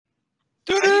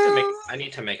I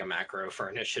need to make a macro for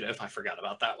initiative. I forgot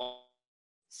about that one.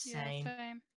 Same. Yeah,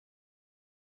 same.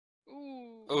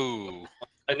 Ooh. Ooh.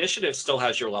 Initiative still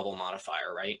has your level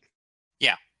modifier, right?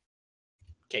 Yeah.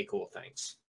 Okay, cool.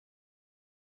 Thanks.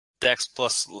 Dex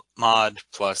plus mod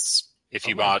plus if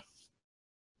you bought.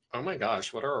 Oh my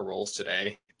gosh, what are our rolls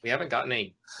today? We haven't gotten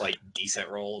any decent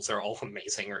rolls. They're all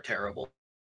amazing or terrible.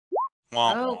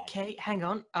 Okay, hang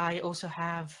on. I also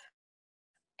have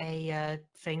a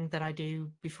thing that I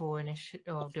do before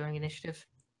initiative or during initiative.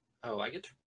 Oh, I get to...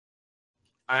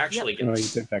 I actually get... Oh, you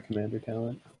took that commander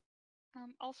talent.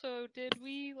 Also, did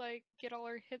we get all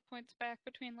our hit points back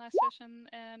between last session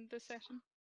and this session?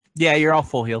 Yeah, you're all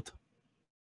full healed.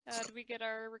 Did we get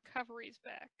our recoveries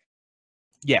back?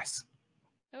 Yes.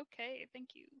 Okay, thank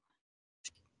you.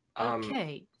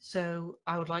 Okay, so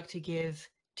I would like to give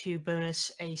 2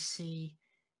 bonus AC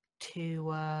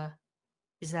to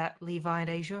is that Levi and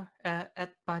Asia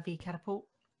by the catapult?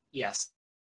 Yes.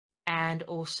 And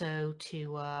also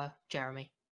to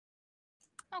Jeremy.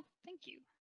 Oh, thank you.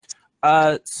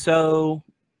 So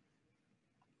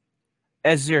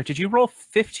Azir, did you roll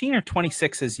 15 or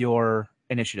 26 as your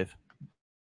initiative?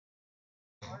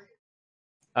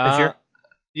 Azir?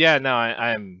 Yeah, no,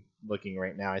 I'm looking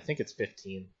right now. I think it's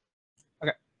 15.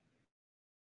 Okay.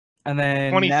 And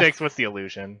then 26 Neff, with the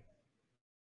illusion.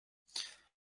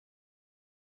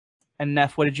 and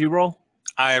Neff, what did you roll?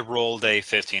 I rolled a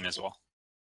 15 as well.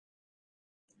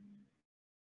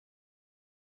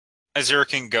 Azir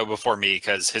can go before me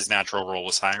because his natural roll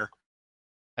was higher.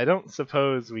 I don't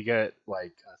suppose we get a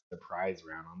surprise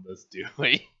round on this, do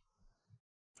we?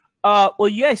 Well,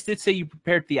 you guys did say you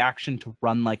prepared the action to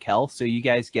run like hell, so you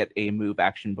guys get a move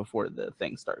action before the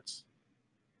thing starts.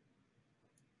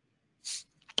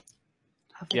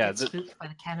 Yeah, spooked by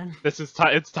the cannon. This is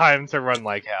it's time to run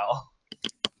like hell.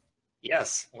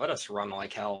 Yes, let us run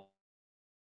like hell.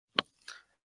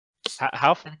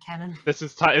 How? By the cannon. This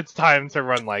is it's time to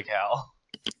run like hell.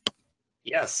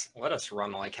 Yes, let us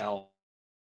run like hell.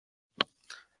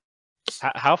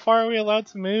 How far are we allowed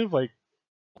to move?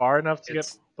 Far enough to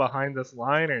get behind this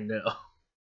line, or no?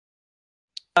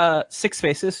 6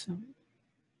 spaces.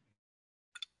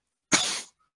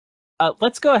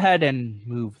 Let's go ahead and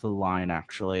move the line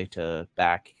actually to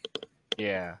back.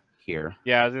 Yeah. Here.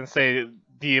 Yeah, I was gonna say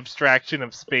the abstraction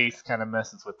of space kind of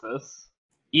messes with this.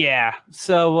 Yeah.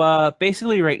 So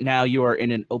basically, right now you are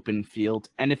in an open field,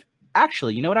 and if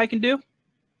actually, you know what I can do?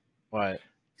 What?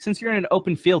 Since you're in an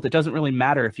open field, it doesn't really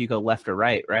matter if you go left or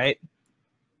right, right?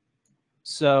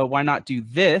 So why not do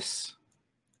this?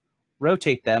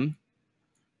 Rotate them.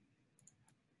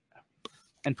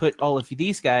 And put all of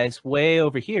these guys way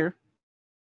over here.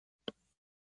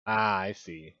 Ah, I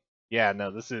see. Yeah,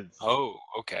 no, this is... Oh,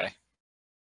 okay.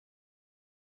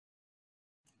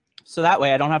 So that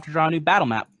way I don't have to draw a new battle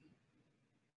map.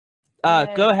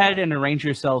 Go ahead and arrange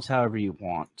yourselves however you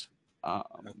want.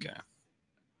 Okay.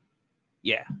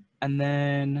 Yeah. And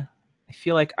then I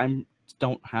feel like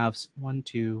don't have 1,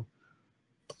 2.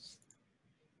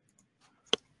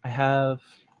 I have...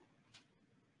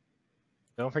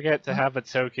 Don't forget to have a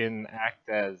token act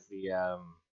as the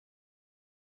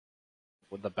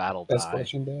with the battle die.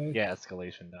 Escalation die? Yeah,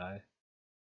 escalation die.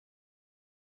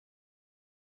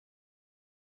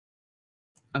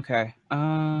 Okay.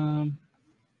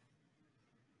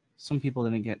 Some people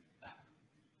didn't get...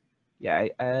 Yeah,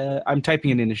 I'm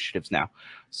typing in initiatives now.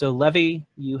 So Levy,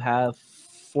 you have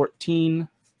 14.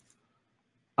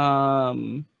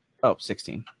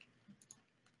 16.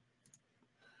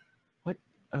 What?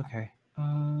 Okay.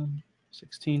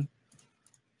 16.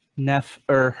 Neff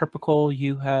or Herpicole,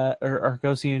 you had, or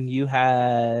Argosian, you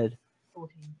had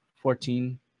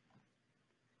 14.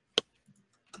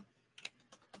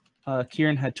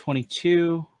 Kieran had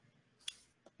 22.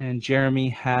 And Jeremy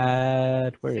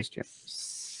had, where is Jeremy?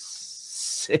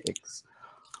 6.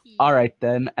 All right,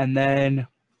 then. And then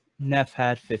Neff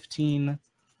had 15.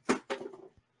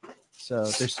 So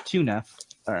there's 2 Neff.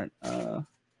 All right.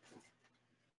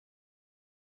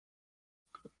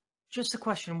 Just a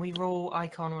question. We roll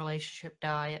icon relationship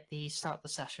die at the start of the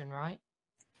session, right?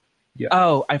 Yeah.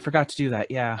 Oh, I forgot to do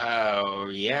that. Yeah. Oh,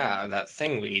 yeah, that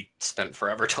thing we spent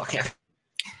forever talking about.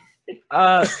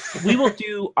 We will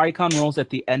do icon rolls at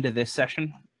the end of this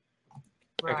session.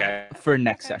 Right. Okay. For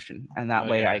next session, and that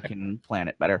way I can plan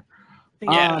it better. I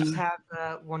think I just have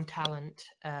one talent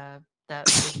that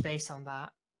is based on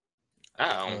that.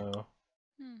 Oh.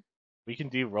 We can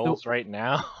do rolls right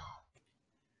now.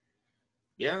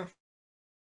 Yeah.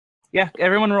 Yeah,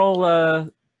 everyone roll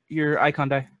your icon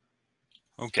die.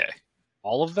 Okay.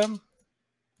 All of them?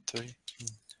 3.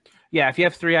 Yeah, if you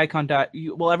have 3 icon die,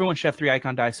 well, everyone should have 3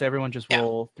 icon die, so everyone just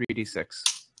roll 3d6.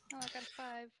 Oh, I got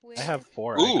I have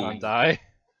 4 Ooh. icon die.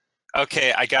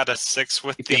 Okay, I got a 6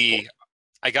 with the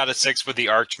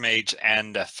Archmage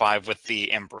and a 5 with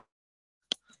the Emperor.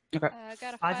 I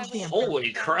got a Five 5 of the with Emperor.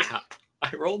 Holy crap!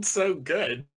 I rolled so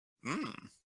good. Mm.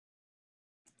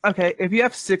 Okay, if you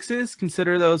have 6s,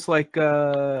 consider those like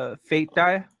fate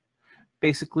die.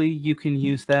 Basically, you can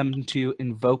use them to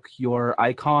invoke your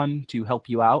icon to help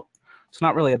you out. It's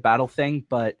not really a battle thing,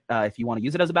 but if you want to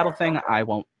use it as a battle thing, I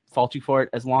won't fault you for it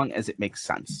as long as it makes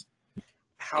sense.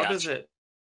 How does it?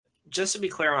 Just to be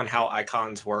clear on how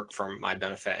icons work for my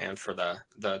benefit and for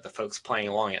the folks playing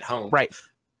along at home, Right.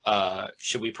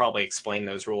 Should we probably explain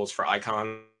those rules for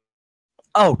icon?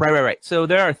 Oh, right. So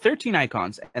there are 13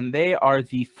 icons, and they are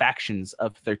the factions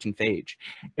of 13th Age.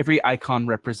 Every icon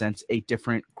represents a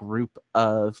different group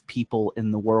of people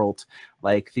in the world.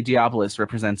 Like the Diabolus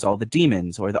represents all the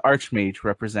demons, or the Archmage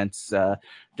represents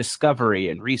discovery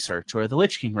and research, or the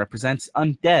Lich King represents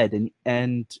undead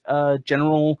and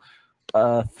general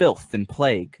filth and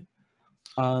plague.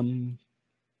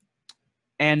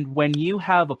 And when you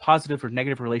have a positive or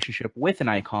negative relationship with an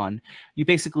icon, you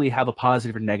basically have a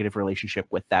positive or negative relationship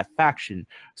with that faction.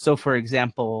 So, for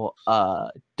example,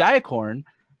 Diacorn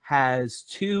has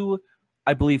 2,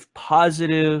 I believe,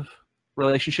 positive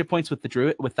relationship points with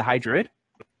the High Druid.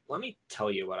 Let me tell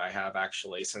you what I have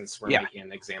actually, since we're making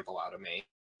an example out of me.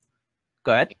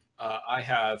 Go ahead. I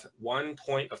have 1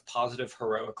 point of positive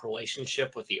heroic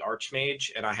relationship with the Archmage,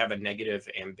 and I have a negative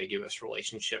ambiguous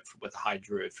relationship with the High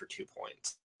Druid for 2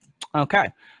 points.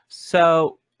 Okay,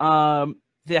 so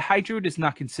the High Druid is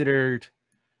not considered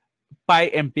by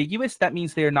ambiguous. That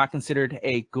means they are not considered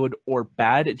a good or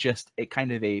bad, just a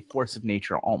kind of a force of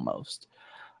nature almost.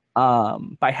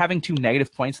 By having 2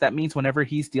 negative points, that means whenever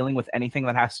he's dealing with anything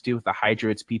that has to do with the High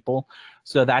Druid's people,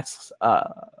 so that's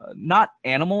not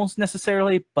animals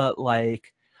necessarily, but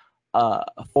like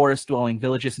forest dwelling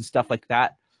villages and stuff like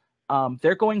that,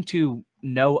 they're going to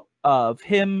know of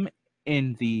him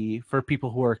for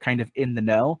people who are kind of in the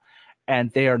know,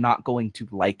 and they are not going to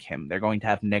like him. They're going to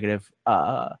have negative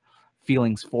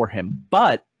feelings for him.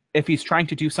 But if he's trying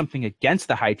to do something against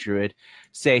the High Druid,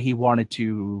 say he wanted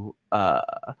to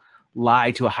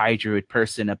lie to a High Druid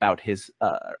person about his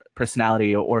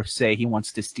personality, or say he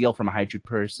wants to steal from a High Druid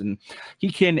person,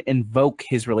 he can invoke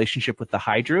his relationship with the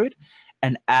High Druid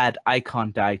and add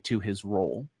icon die to his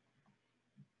roll.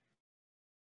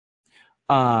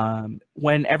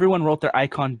 When everyone rolled their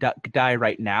icon die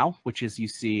right now, which is you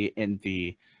see in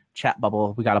the chat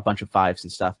bubble, we got a bunch of 5s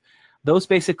and stuff. Those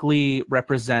basically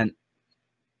represent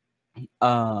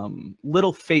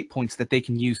little fate points that they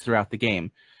can use throughout the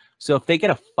game. So if they get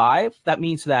a 5, that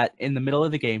means that in the middle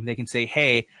of the game, they can say,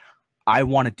 hey, I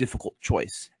want a difficult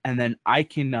choice. And then I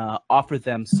can offer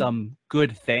them some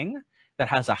good thing that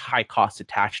has a high cost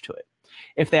attached to it.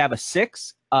 If they have a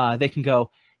 6, they can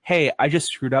go, hey, I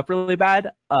just screwed up really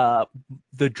bad.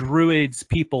 The Druid's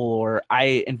people, or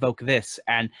I invoke this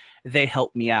and they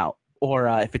help me out. Or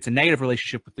if it's a negative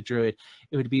relationship with the Druid,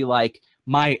 it would be like,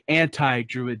 my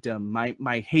anti-Druiddom,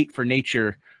 my hate for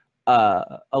nature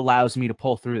allows me to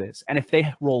pull through this. And if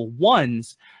they roll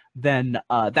 1s, then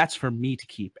that's for me to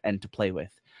keep and to play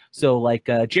with. So like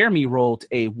Jeremy rolled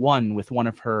a 1 with one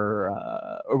of her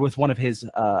or with one of his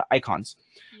icons.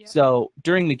 Yep. So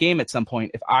during the game at some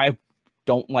point, if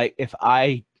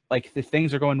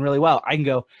things are going really well, I can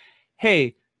go,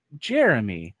 hey,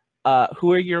 Jeremy,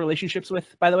 who are your relationships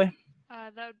with, by the way?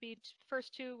 That would be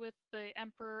first 2 with the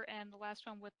Emperor and the last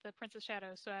one with the Prince of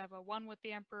Shadows. So I have a 1 with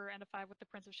the Emperor and a 5 with the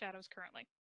Prince of Shadows currently.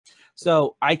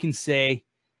 So I can say,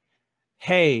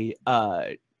 hey,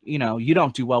 you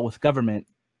don't do well with government,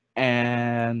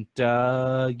 and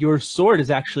your sword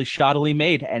is actually shoddily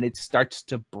made and it starts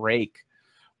to break,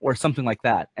 or something like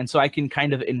that. And so I can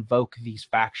kind of invoke these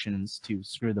factions to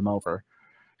screw them over.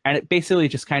 And it basically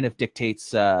just kind of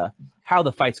dictates how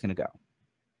the fight's going to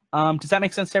go. Does that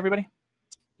make sense to everybody?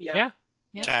 Yeah.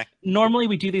 Okay. Normally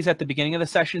we do these at the beginning of the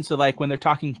session. So like when they're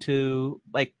talking to,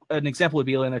 like an example would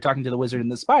be when they're talking to the wizard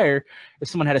and the spire, if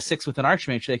someone had a 6 with an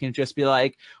archmage, they can just be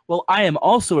like, well, I am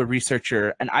also a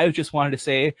researcher, and I just wanted to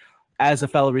say, as a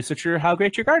fellow researcher, how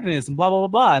great your garden is, and blah, blah, blah,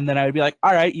 blah. And then I would be like,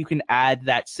 all right, you can add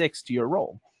that 6 to your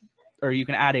roll. Or you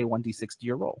can add a 1d6 to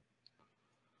your roll.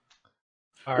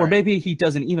 Or maybe he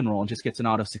doesn't even roll and just gets an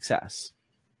auto success.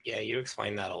 Yeah, you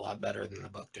explained that a lot better than the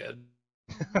book did.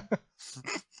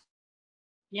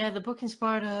 Yeah, the book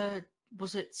inspired a,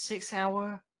 was it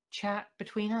 6-hour chat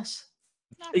between us?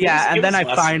 Not Yeah, really. and then I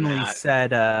less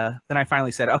than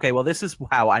finally said, okay, well, this is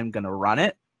how I'm going to run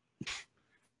it.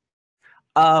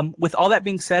 With all that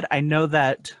being said, I know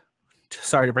that,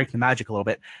 sorry to break the magic a little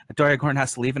bit, that Diacorn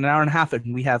has to leave in an hour and a half,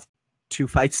 and we have 2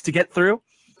 fights to get through.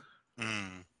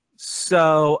 Mm.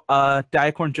 So,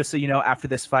 Diacorn, just so you know, after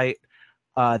this fight,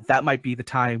 that might be the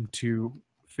time to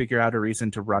figure out a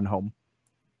reason to run home.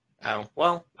 Oh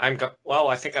well, I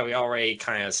think we already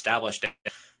kind of established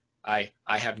it. I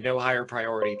have no higher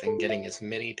priority than getting as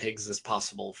many pigs as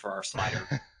possible for our spider.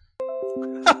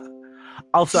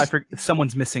 Also, I forget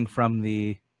someone's missing from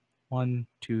the 1,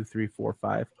 2, 3, 4,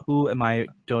 5. Who am I?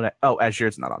 Don't I? Oh,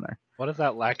 Azure's not on there. What is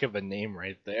that lack of a name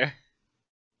right there?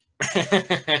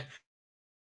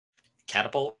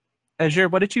 Catapult. Azure,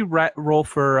 what did you roll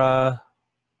for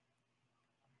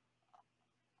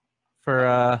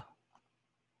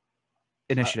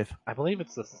initiative? I believe it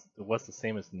was the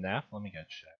same as Neff. Let me go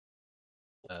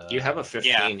check. You have a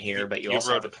 15 yeah, here, but you you also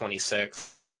wrote- have a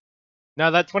 26. No,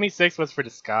 that 26 was for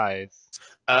disguise.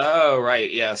 Oh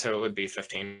right, yeah. So it would be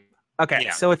 15. Okay,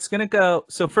 yeah. so it's gonna go.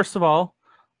 So first of all,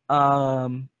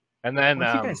 And then what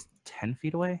are you guys 10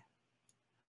 feet away?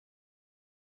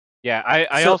 yeah,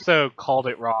 I So- also called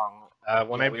it wrong.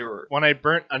 When I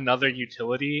burnt another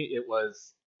utility, it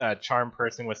was charm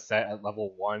person was set at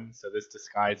level 1, so this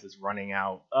disguise is running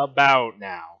out about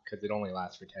now because it only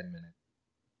lasts for 10 minutes.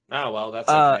 Oh well, that's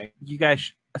okay. You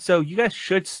guys. So you guys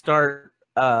should start.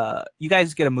 You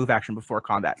guys get a move action before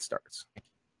combat starts.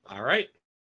 All right.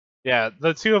 Yeah,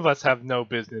 the two of us have no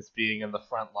business being in the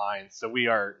front line, so we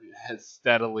are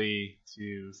steadily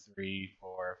 2, 3,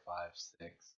 4, 5,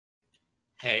 6.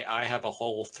 Hey, I have a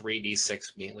whole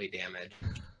 3d6 melee damage.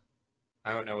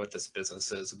 I don't know what this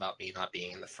business is about me not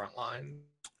being in the front line.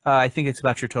 I think it's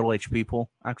about your total HP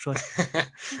pool, actually.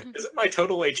 Isn't my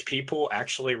total HP pool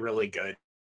actually really good?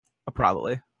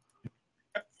 Probably.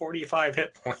 45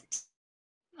 hit points.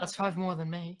 That's 5 more than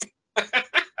me.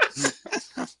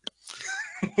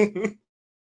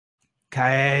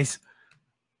 Guys.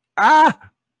 Ah!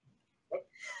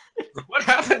 What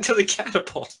happened to the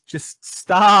catapult? Just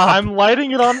stop. I'm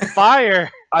lighting it on fire.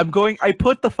 I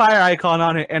put the fire icon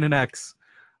on it and an X.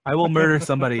 I will murder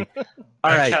somebody. All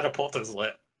My right. catapult is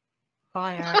lit.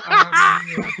 Fire. I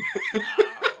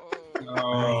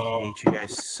hate you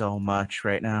guys so much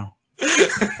right now.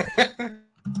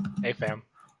 Hey, fam.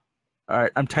 All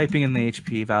right, I'm typing in the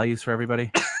HP values for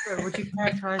everybody. Would you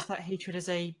characterize that hatred as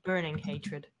a burning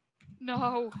hatred?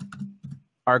 No.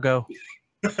 Argo.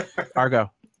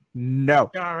 Argo.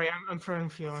 No. Sorry, I'm throwing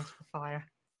fuel into the fire.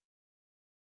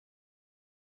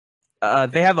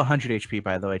 They have 100 HP,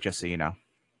 by the way, just so you know.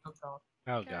 Oh god.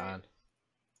 Oh Okay. god.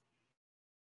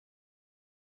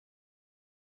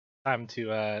 Time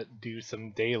to do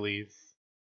some dailies.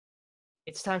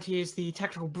 It's time to use the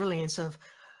technical brilliance of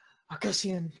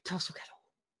Argosian Tasselkettle.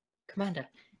 Commander.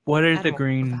 What are Admiral the of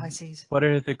green? the High Seas. What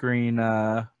are the green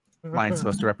lines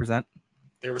supposed to represent?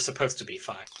 They were supposed to be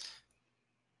 5.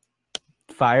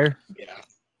 Fire. Yeah.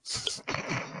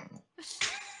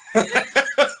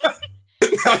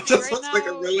 No, it just Right looks like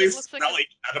a now, really it looks like a- smelly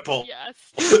catapult. Yes.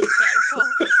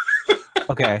 Catapult.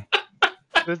 Okay.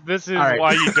 This is All right.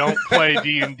 why you don't play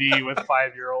D&D with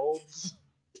 5-year-olds.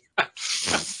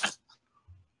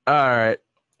 All right.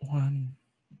 1.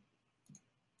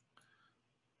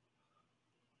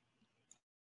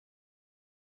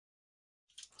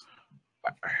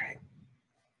 All right.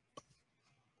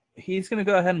 He's going to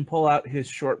go ahead and pull out his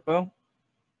short bow.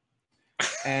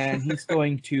 And he's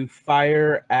going to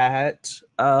fire at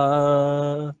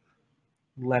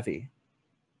Levy.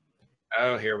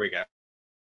 Oh, here we go.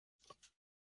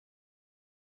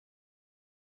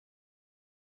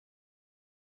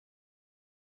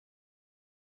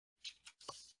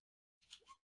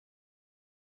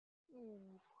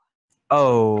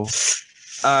 Ooh.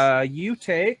 Oh. You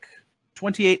take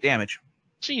 28 damage.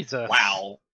 Jesus.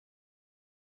 Wow.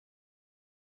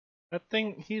 That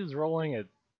thing, he's rolling a,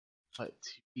 what,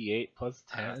 2d8 plus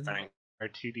 10? Thing. Or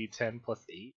 2d10 plus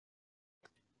 8?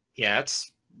 Yeah,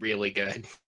 it's really good.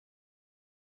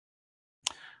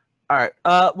 All right.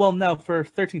 Well, no, for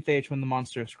 13th age, when the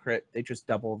monsters crit, they just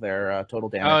double their total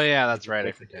damage. Oh yeah, that's right,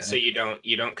 I forget. So you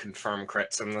don't confirm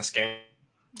crits in this game.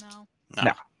 No.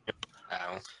 No.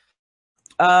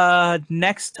 Oh.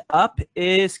 Next up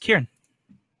is Kieran.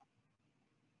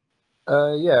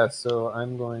 Yeah, so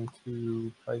I'm going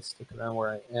to probably stick around where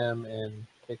I am and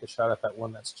take a shot at that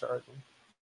one that's charging.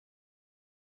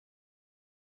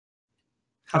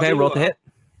 How Okay, do, roll to hit.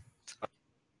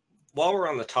 While we're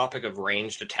on the topic of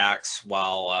ranged attacks,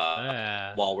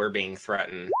 while we're being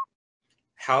threatened,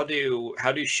 how do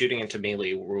shooting into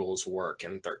melee rules work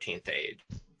in 13th age?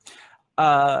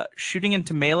 Shooting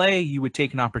into melee, you would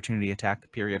take an opportunity attack,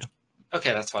 period.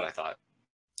 Okay, that's what I thought.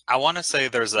 I want to say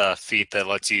there's a feat that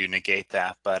lets you negate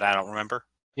that, but I don't remember.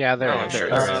 Yeah, there Oh, I'm is. sure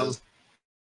there there is. is.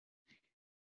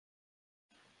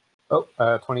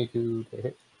 Oh, 22 to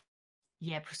hit.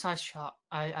 Yeah, precise shot.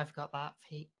 I've got that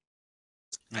feat.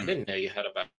 I didn't know you had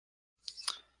a.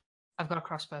 I've got a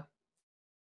crossbow.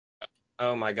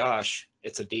 Oh my gosh,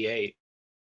 it's a D8.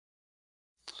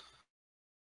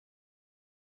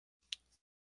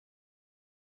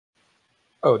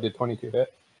 Oh, did 22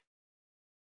 hit?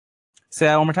 Say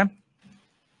that one more time.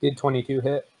 Did 22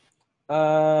 hit?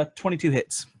 22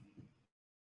 hits.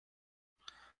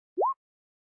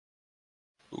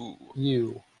 Ooh.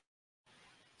 You.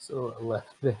 So 11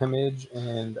 damage,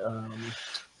 and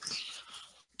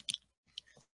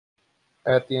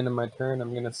at the end of my turn,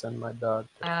 I'm gonna send my dog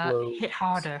to close Hit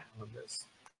harder. on this.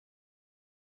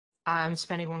 I'm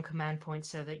spending 1 command point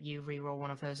so that you reroll one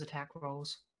of those attack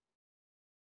rolls.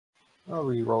 I'll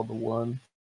re-roll the 1.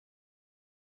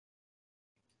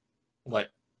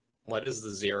 What is the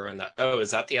 0 in that? Oh,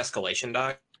 is that the escalation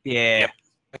die? Yeah.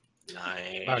 Yep.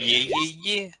 Nice.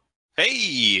 Yeah.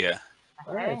 Hey.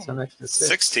 All right, so an extra 6.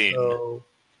 16. So,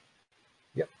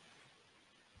 yep.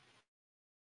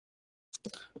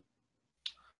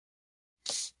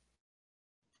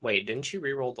 Wait, didn't you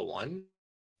re-roll the 1?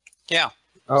 Yeah.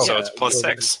 Oh, So it's plus so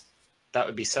 6. That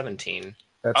would be 17.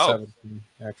 That's Oh. 17,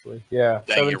 actually. Yeah,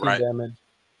 Dang, you're 17 right. damage.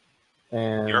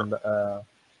 And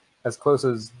as close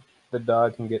as the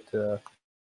dog can get to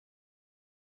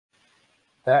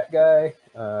that guy,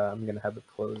 I'm going to have it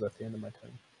close at the end of my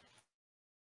turn.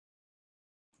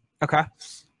 Okay.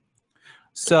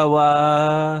 So,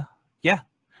 yeah.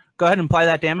 Go ahead and apply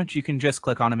that damage. You can just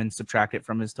click on him and subtract it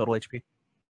from his total HP.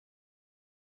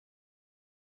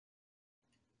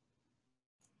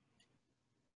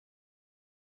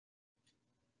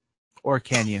 Or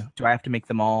can you? Do I have to make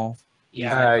them all?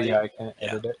 Yeah, Yeah, I can't Yeah.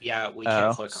 edit it. yeah, we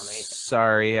can't click on anything.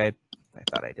 Sorry, I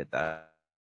thought I did that.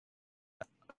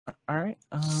 All right.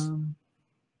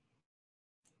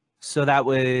 So that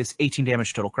was 18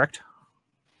 damage total, correct?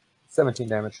 17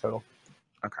 damage total.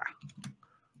 Okay.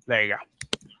 There you go.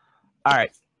 All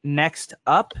right. Next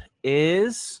up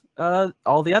is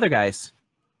all the other guys.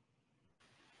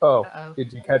 Oh, Uh-oh.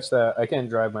 did you catch that? I can't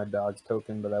drive my dog's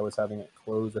token, but I was having it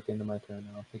close at the end of my turn.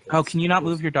 I don't think Oh, can you not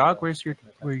move your dog? Where's your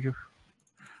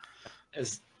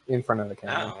Is in front of the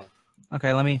camera? oh,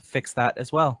 Okay, let me fix that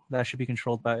as well. That should be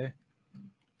controlled by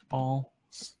all.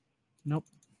 Nope.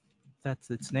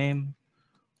 That's its name.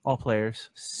 All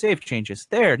players. Save changes.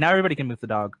 There. Now everybody can move the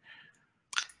dog.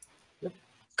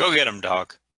 Go get him,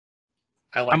 dog.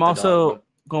 I like I'm the also dog,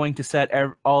 going to set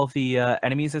all the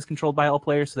enemies as controlled by all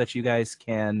players so that you guys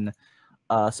can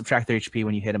subtract their HP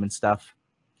when you hit them and stuff.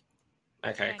 but...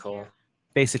 Okay, Thank cool. you.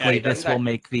 Basically, Yeah, this will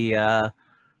make the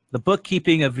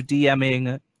bookkeeping of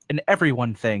DMing an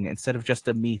everyone thing instead of just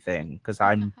a me thing, because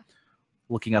I'm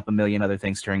looking up a million other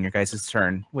things during your guys'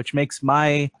 turn, which might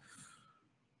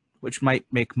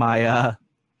make my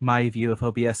my view of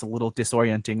OBS a little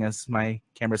disorienting as my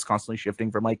camera's constantly shifting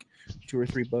from like 2 or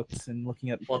 3 books and looking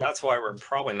at. Well, that's why we're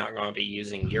probably not going to be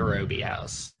using your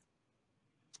OBS.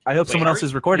 I hope Wait, someone else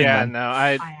is recording. Yeah, then. no,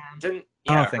 I am. Didn't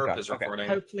Oh, yeah, thank Herp God. is Okay. recording.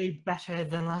 Hopefully better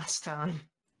than last time.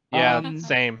 yeah,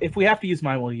 same. If we have to use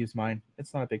mine, we'll use mine.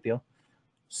 It's not a big deal.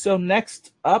 So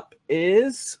next up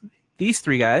is these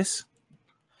 3 guys,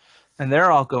 and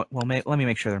they're all going. Well, let me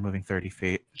make sure they're moving 30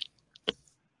 feet.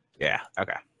 Yeah.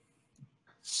 Okay.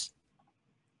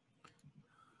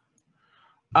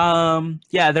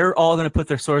 Yeah, they're all going to put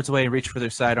their swords away and reach for their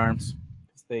sidearms.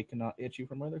 They cannot hit you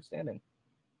from where they're standing.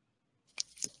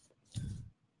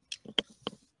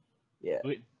 Yeah.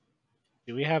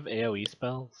 Do we have AoE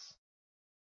spells?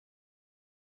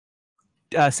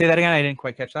 Say that again. I didn't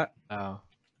quite catch that. Oh.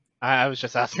 I was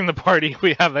just asking the party if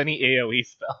we have any AoE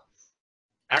spells.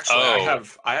 Actually,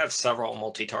 I have several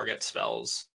multi-target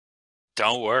spells.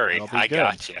 Don't worry, That'll be I good.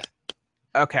 got you.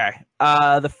 Okay.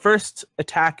 The first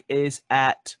attack is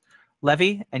at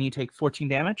Levy, and you take 14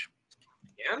 damage.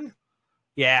 Yeah.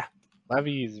 Yeah.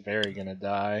 Levy is very gonna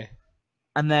die.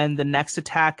 And then the next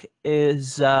attack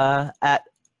is at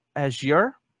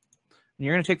Azure, and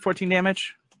you're going to take 14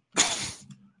 damage.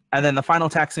 And then the final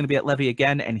attack is going to be at Levy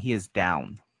again, and he is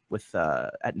down with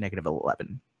at negative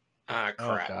 11. Crap.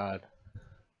 Oh god.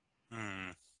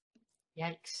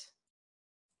 Yikes.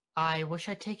 I wish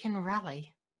I'd taken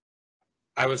Rally.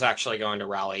 I was actually going to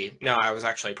rally. No, I was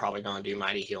actually probably going to do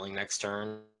Mighty Healing next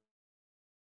turn.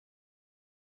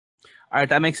 All right,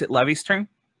 that makes it Levy's turn.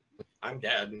 I'm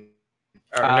dead.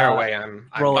 Or no way, I'm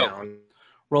roll it. down.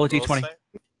 Roll a Roll d20.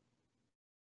 save.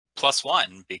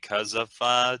 +1 because of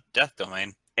Death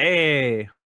Domain. Hey.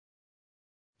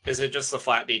 Is it just the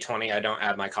flat d20? I don't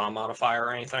add my con modifier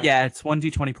or anything? Yeah, it's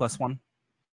 1d20 plus 1.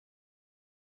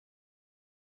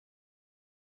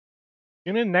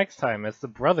 Tune in next time as the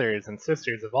brothers and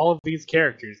sisters of all of these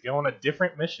characters go on a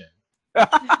different mission. Oh,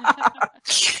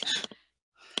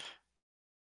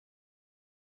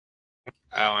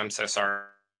 I'm so sorry.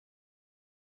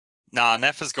 Nah,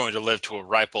 Neff is going to live to a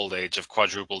ripe old age of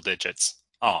quadruple digits.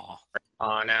 Aw.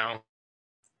 Oh, no.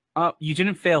 You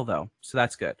didn't fail though, so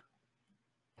that's good.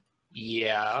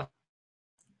 Yeah.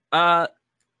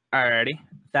 Alrighty.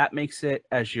 That makes it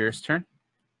Azur's turn.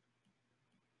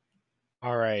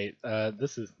 Alright,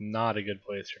 this is not a good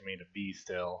place for me to be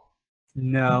still.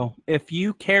 No. If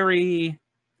you carry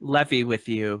Levy with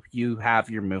you, you have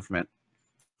your movement.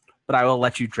 But I will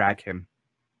let you drag him.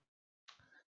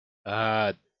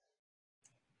 Fuck.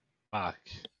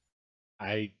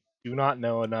 I do not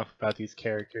know enough about these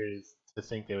characters to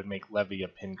think they would make Levy a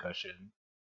pincushion.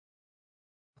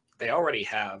 They already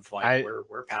have. Like,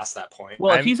 we're past that point.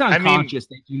 Well, if he's unconscious,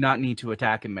 they do not need to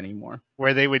attack him anymore.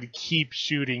 Where they would keep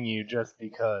shooting you just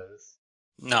because.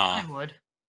 No. I would.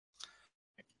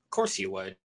 Of course you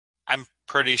would. I'm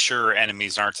pretty sure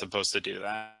enemies aren't supposed to do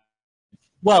that.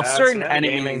 Well, That's certain metagaming.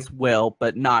 enemies will,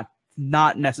 but not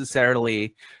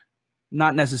necessarily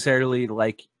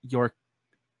like your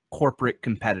corporate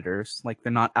competitors. Like,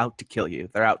 they're not out to kill you.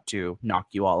 They're out to knock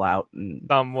you all out. And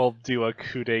Some will do a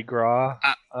coup de grace.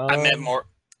 I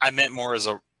meant more as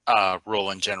a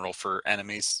rule in general for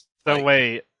enemies. So Like,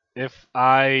 wait, if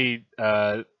I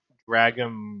drag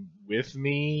him with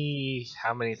me,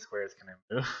 how many squares can I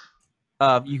move?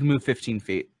 you can move 15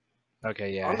 feet.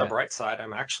 Okay, yeah. On the bright side,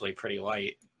 I'm actually pretty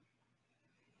light.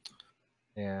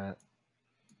 Yeah.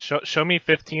 Show me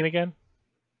 15 again.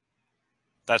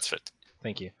 that's it.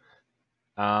 Thank you.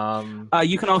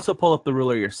 You can also pull up the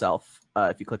ruler yourself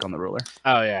if you click on the ruler.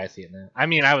 Oh yeah, I see it now. I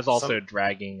mean, I was also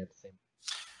dragging at the same.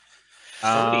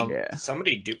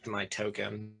 Somebody duped my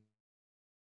token.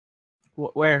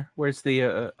 Where's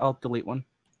the? I'll delete one.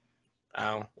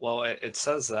 Oh, well, it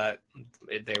says that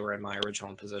they were in my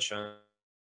original position.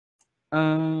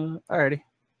 Alrighty.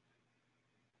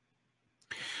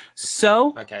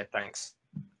 So, Okay, thanks.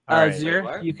 Alright. Azure,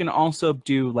 Wait, what? you can also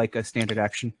do like a standard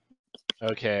action.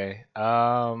 Okay.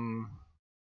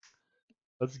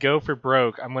 Let's go for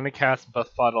broke. I'm gonna cast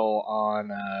Befuddle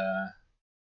on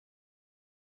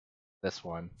this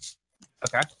one.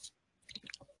 Okay.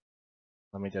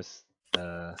 Let me just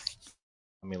let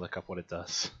me look up what it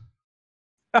does.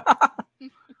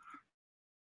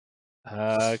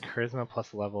 Charisma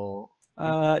plus level.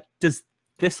 Does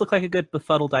this look like a good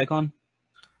befuddled icon?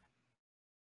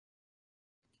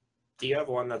 Do you have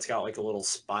one that's got like a little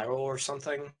spiral or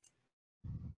something?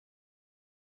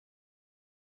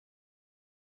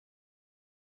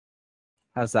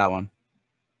 How's that one?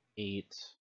 8.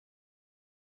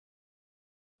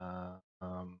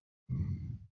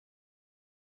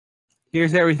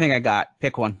 Here's everything I got.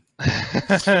 Pick one. I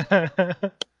like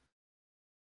the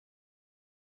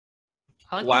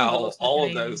one that Wow, looks like all an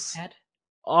of alien those. head.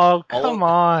 Oh, All come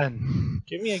on.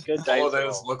 Give me a good dice All of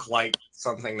those roll. look like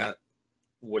something that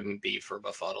wouldn't be for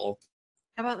Befuddle.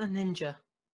 How about the ninja?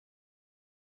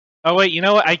 Oh wait, you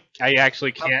know what? I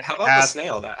actually can't How about cast. the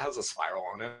snail that has a spiral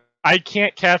on it? I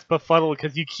can't cast Befuddle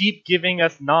because you keep giving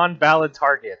us non-valid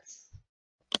targets.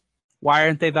 Why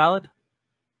aren't they valid?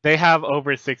 They have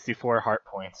over 64 heart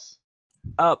points.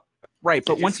 Right,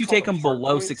 but Did you once you call take them them heart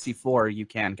below points? 64, you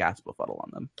can cast befuddle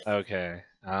on them. Okay.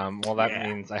 Well, that Yeah.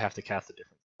 means I have to cast a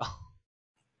different spell.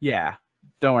 Yeah,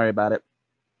 don't worry about it.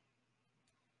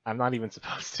 I'm not even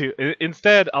supposed to.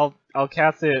 Instead, I'll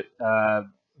cast it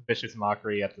Vicious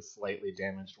Mockery at the slightly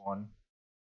damaged one.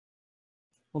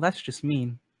 Well, that's just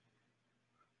mean.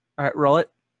 All right, roll it.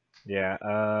 Yeah.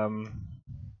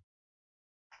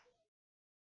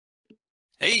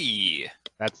 Hey,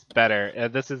 That's better.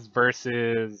 This is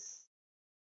versus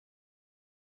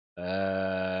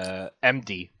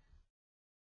MD.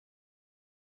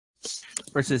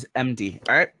 Versus MD.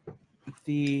 All right.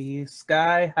 The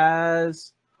sky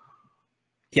has.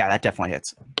 Yeah, that definitely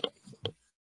hits.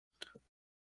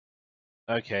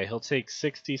 Okay, he'll take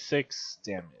 66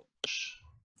 damage.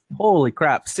 Holy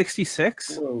crap,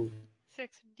 66? Whoa.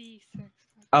 6d6.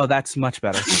 Oh, that's much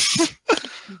better.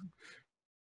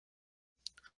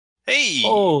 hey.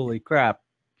 Holy crap.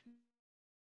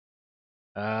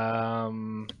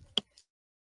 Until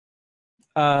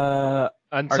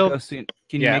Argosian,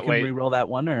 can you make him re-roll that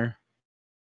one, or?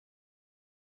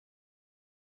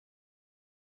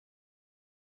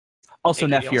 Also,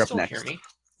 Hey, Neff, can you're y'all up still next. hear me?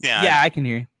 Yeah, I can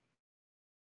hear you.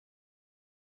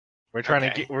 we're trying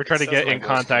Okay. to get It get says in my voice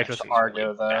contact with connection's Argo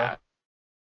really though. bad.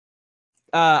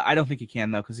 I don't think you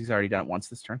can though, because he's already done it once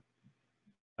this turn.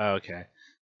 Okay.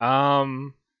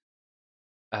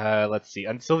 Let's see.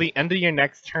 Until the end of your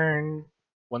next turn,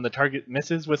 when the target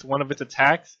misses with one of its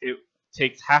attacks, it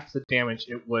takes half the damage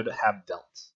it would have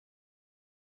dealt.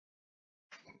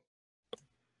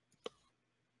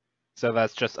 So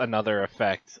that's just another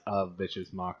effect of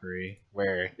Vicious Mockery,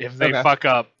 where if they fuck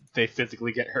up, they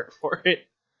physically get hurt for it.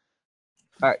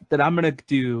 All right, then I'm gonna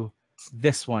do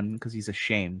this one because he's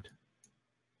ashamed.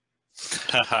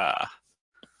 Haha.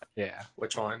 Yeah.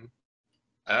 Which one?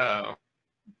 Oh.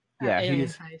 Yeah, Alien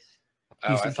he's face.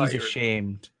 Oh, I thought he's you were...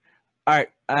 ashamed. All right,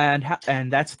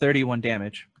 and that's 31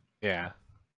 damage. Yeah.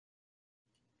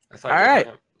 I thought you were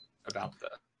talking about the...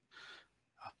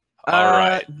 All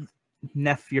right.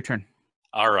 Neff, your turn.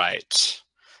 All right.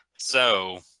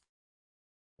 So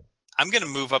I'm going to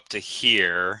move up to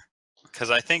here because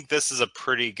I think this is a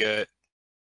pretty good...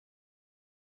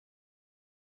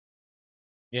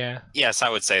 Yeah. Yes, I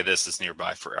would say this is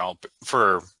nearby for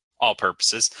all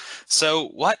purposes. So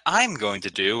what I'm going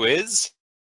to do is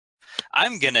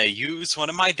I'm going to use one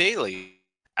of my dailies.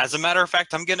 As a matter of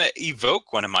fact, I'm going to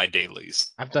evoke one of my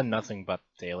dailies. I've done nothing but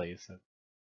dailies. So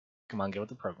come on, get with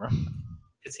the program.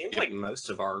 It seems like most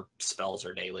of our spells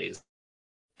are dailies.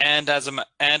 And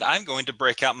I'm going to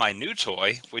break out my new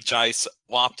toy, which I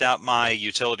swapped out my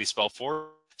utility spell for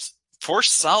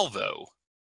Salvo.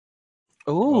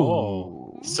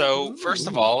 Ooh. So first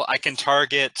of all, I can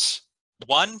target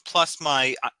 1 plus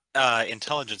my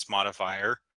intelligence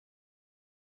modifier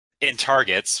in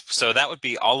targets. So that would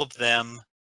be all of them.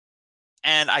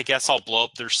 And I guess I'll blow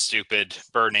up their stupid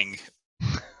burning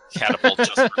catapult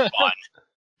just for fun.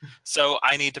 So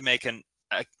I need to make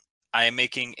I am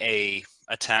making a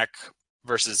attack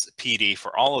versus PD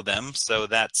for all of them. So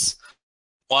that's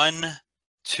 1,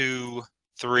 2,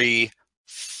 3,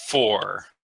 4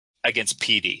 against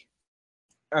PD.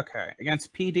 Okay,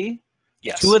 against PD?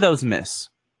 Yes. 2 of those miss.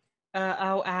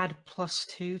 I'll add +2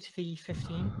 to the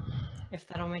 15, if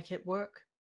that'll make it work.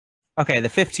 Okay, the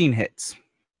 15 hits.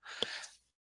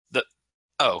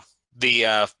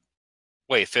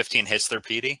 Wait, 15 hits their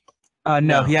PD?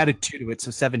 No, he added 2 to it, so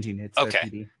 17 hits their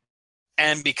PD.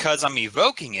 And because I'm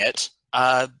evoking it,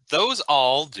 those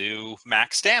all do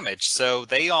max damage. So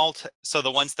so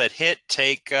the ones that hit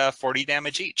take 40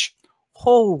 damage each.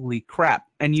 Holy crap!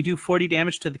 And you do 40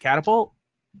 damage to the catapult?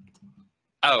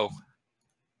 Oh,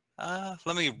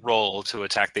 let me roll to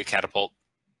attack the catapult.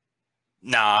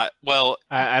 Nah, well,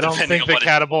 I don't think the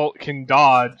catapult can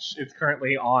dodge. It's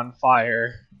currently on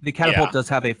fire. The catapult does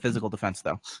have a physical defense,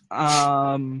 though.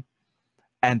 And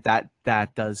that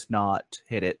does not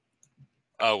hit it.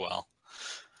 Oh well.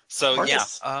 So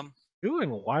Marcus. Ooh,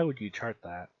 and why would you chart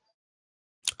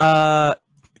that?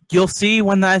 You'll see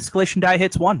when the escalation die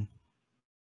hits 1.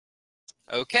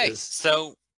 Okay,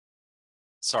 so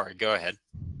sorry, go ahead.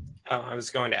 I was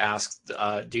going to ask,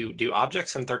 do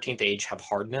objects in 13th Age have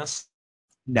hardness?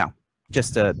 No,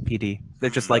 just a PD. They're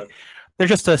just they're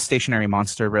just a stationary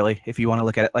monster, really. If you want to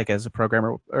look at it like as a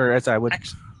programmer, or as I would.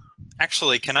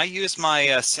 Actually, can I use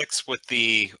my 6 with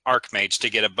the Archmage to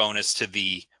get a bonus to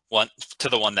the one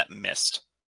that missed?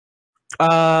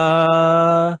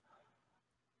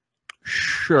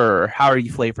 Sure. How are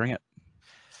you flavoring it?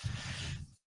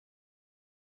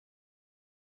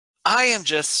 I am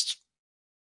just,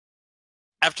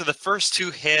 after the first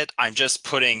 2 hit, I'm just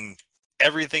putting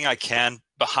everything I can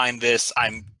behind this.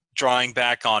 I'm drawing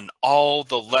back on all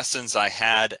the lessons I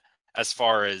had as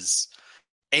far as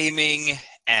aiming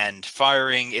and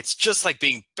firing. It's just like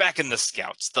being back in the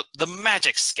Scouts, the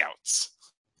Magic Scouts.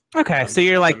 Okay, so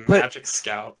you're like Magic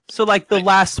Scout. So like the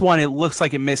last one, it looks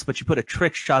like it missed, but you put a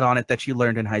trick shot on it that you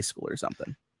learned in high school or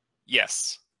something.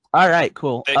 Yes. All right,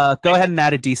 cool. Go ahead and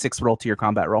add a d6 roll to your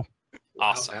combat roll.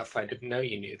 Awesome. Wow, I didn't know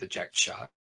you knew the Jack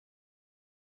shot.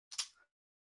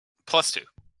 +2.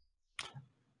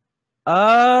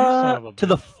 To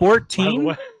the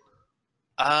 14.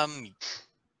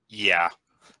 Yeah.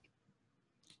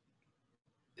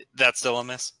 That's still a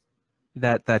miss.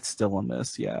 That's still a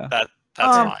miss. Yeah. That's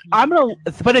fine. I'm gonna,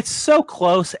 but it's so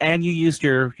close, and you used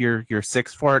your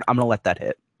 6 for it. I'm gonna let that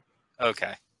hit.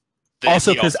 Okay.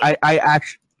 Also, because I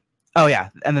actually. Oh yeah,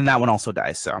 and then that one also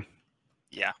dies. So.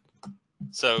 Yeah.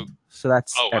 So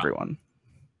that's everyone.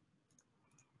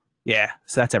 Yeah,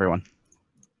 so that's everyone.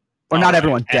 Or not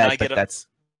everyone dead, but that's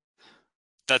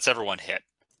everyone hit.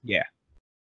 Yeah.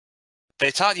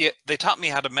 They taught me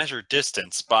how to measure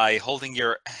distance by holding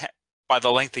by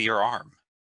the length of your arm.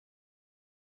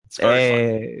 It's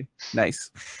very fun.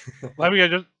 Nice.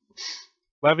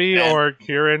 Levy or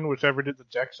Kieran, whichever did the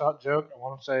Jack shot joke, I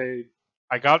want to say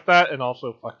I got that, and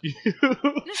also fuck you.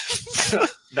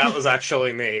 That was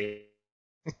actually me.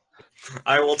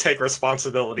 I will take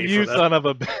responsibility for that. You son of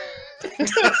a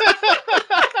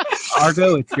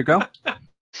Argo, it's your go.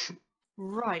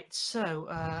 Right, so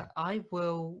I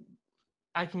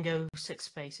can go 6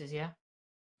 spaces, yeah?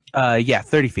 Yeah,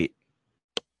 30 feet.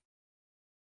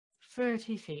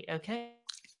 30 feet, okay.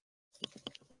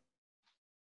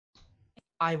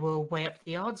 I will weigh up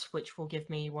the odds, which will give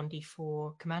me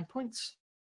 1d4 command points.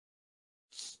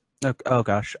 Oh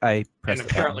gosh, I pressed And the button.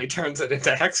 apparently turns it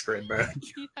into hex grid mode.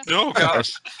 Oh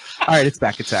gosh. All right, it's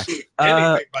back. It's back.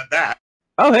 Anything but that.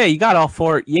 Oh hey, you got all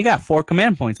four. You got 4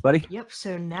 command points, buddy. Yep,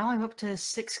 so now I'm up to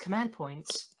 6 command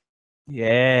points.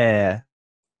 Yeah.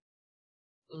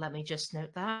 Let me just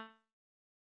note that.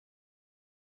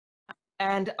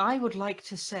 And I would like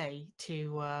to say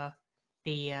to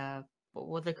the what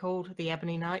were they called? The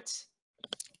Ebony Knights?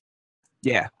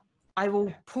 Yeah. I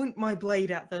will point my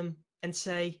blade at them and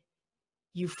say,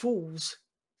 "You fools,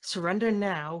 surrender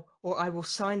now, or I will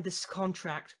sign this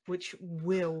contract which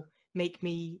will make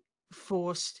me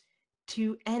forced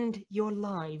to end your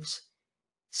lives.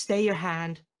 Stay your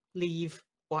hand, leave,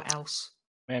 or else."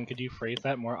 Man, could you phrase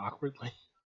that more awkwardly?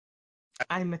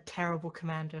 I'm a terrible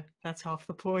commander. That's half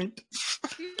the point.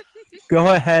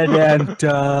 Go ahead and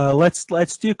let's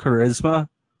do charisma.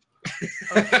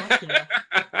 Oh, fuck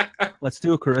yeah. Let's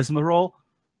do a charisma roll.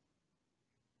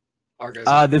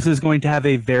 Argo's This is going to have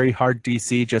a very hard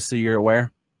DC, just so you're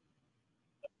aware.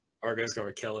 Argo's going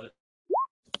to kill it.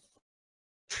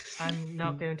 I'm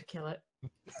not going to kill it.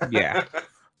 Yeah.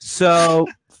 So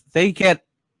they get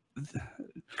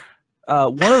one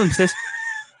of them says,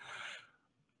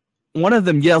 one of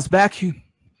them yells back, "You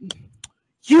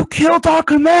killed our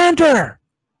commander!"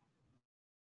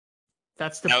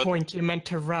 That's the No. point you meant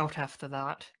to route after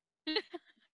that.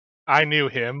 I knew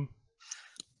him.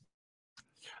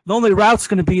 The only route's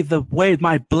going to be the way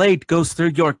my blade goes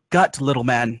through your gut, little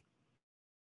man.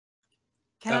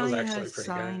 Can That was I actually pretty good.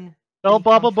 sign Tell the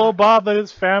Baba Bo contract? Bob that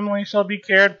his family shall be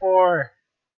cared for.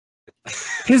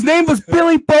 His name was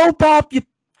Billy Bo Bob, you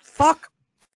fuck.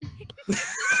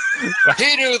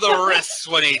 He knew the risks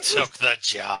when he took the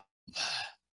job.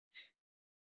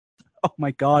 Oh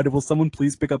my god, will someone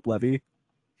please pick up Levy?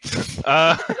 Who- Go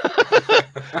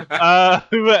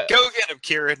get him,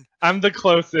 Kieran. I'm the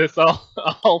closest. I'll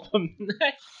help him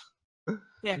next.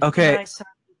 Yeah, Okay. Can I sign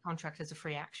the contract as a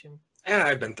free action? Yeah,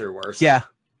 I've been through worse. Yeah.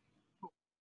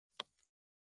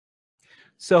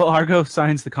 So Argo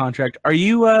signs the contract. Are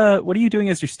you what are you doing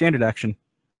as your standard action?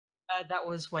 That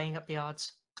was weighing up the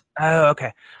odds. Oh,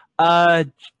 okay.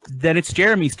 Then it's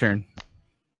Jeremy's turn.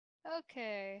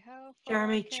 Okay, how far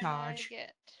Jeremy, can charge. I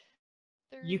get?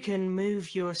 You 30? can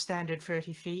move your standard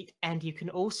 30 feet, and you can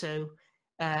also,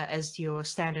 as your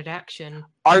standard action,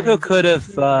 Argo move could have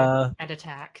and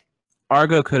attack.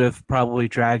 Argo could have probably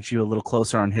dragged you a little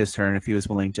closer on his turn if he was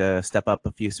willing to step up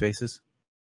a few spaces.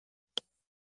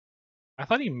 I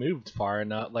thought he moved far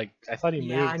enough. Like I thought he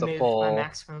Yeah, I moved the moved full. my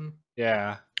maximum.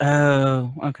 Yeah.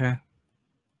 Oh, okay.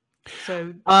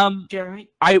 So, Jeremy,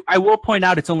 I will point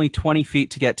out it's only 20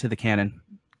 feet to get to the cannon.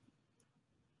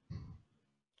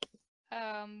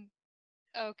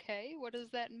 Okay, what does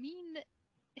that mean?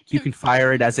 You can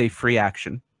fire it as a free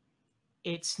action.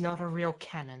 it's not a real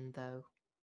cannon, though.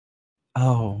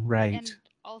 Oh, right. And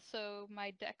also,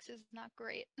 my dex is not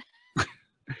great.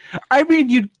 I mean,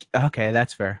 you... Okay,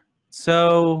 that's fair.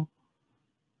 So,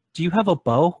 do you have a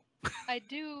bow? I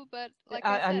do, but like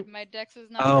I- I said, I'm- my dex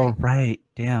is not Oh, great. right.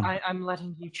 Damn. I'm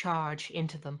letting you charge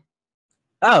into them.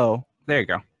 Oh, there you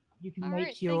go. You can All make right,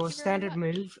 thank you your very standard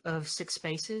much. move of 6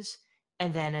 spaces,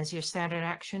 and then as your standard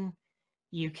action,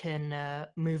 you can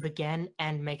move again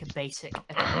and make a basic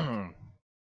attack.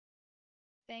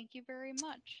 Thank you very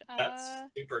much. That's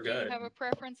super Do you good. have a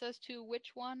preference as to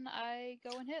which one I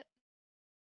go and hit?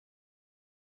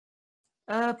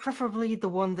 Preferably the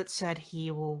one that said he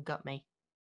will gut me.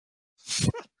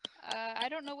 I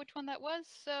don't know which one that was,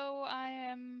 so I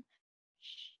am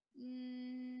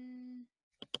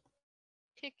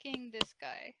picking this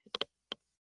guy.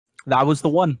 That was the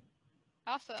one.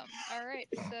 Awesome. All right,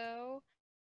 so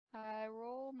I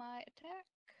roll my attack.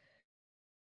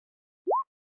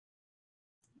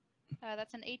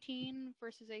 That's an 18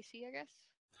 versus AC, I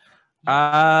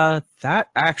guess. That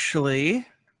actually...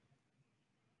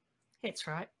 Hits,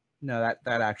 right? No,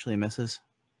 that actually misses.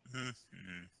 Mhm.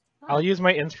 I'll use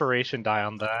my inspiration die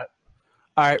on that.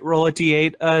 All right, roll a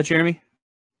d8, Jeremy.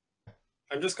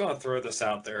 I'm just going to throw this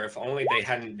out there. If only they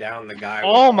hadn't downed the guy.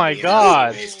 Oh with my all the God.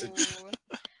 energy wasted. Ooh.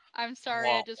 I'm sorry,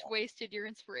 I Wah, just wasted your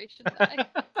inspiration die.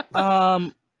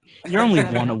 You're only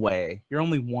one away. You're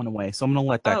only one away, so I'm gonna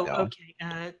let that Oh, go. okay.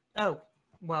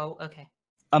 Well, okay.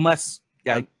 Unless,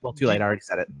 yeah, well, too late. I already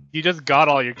said it. You just got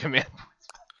all your command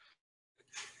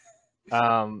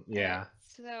points. Yeah.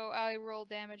 So I roll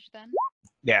damage then.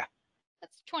 Yeah.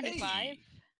 That's 25. Hey.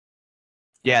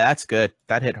 Yeah, that's good.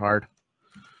 That hit hard.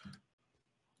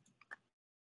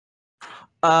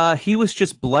 He was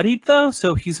just bloodied though,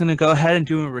 so he's gonna go ahead and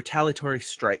do a retaliatory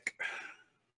strike.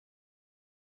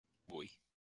 Boy.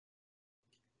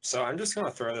 So I'm just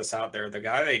gonna throw this out there. The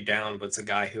guy they downed was the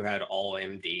guy who had all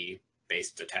MD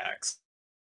based attacks.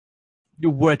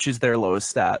 Which is their lowest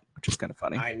stat, which is kind of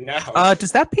funny. I know.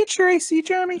 Does that beat your AC,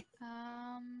 Jeremy?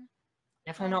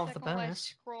 Definitely not with the Second while I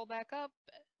bonus. scroll back up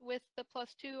with the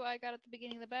 +2 I got at the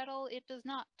beginning of the battle. It does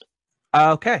not.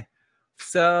 Okay.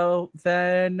 So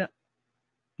then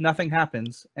nothing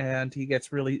happens, and he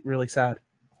gets really, really sad.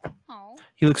 Oh.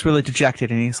 He looks really dejected,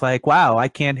 and he's like, wow, I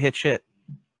can't hit shit.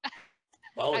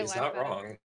 Well, I he's laugh not at it.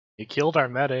 wrong. You killed our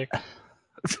medic.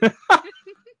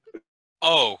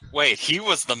 Oh, wait, he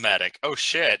was the medic. Oh,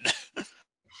 shit.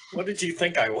 What did you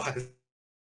think I was?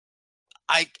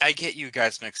 I get you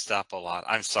guys mixed up a lot.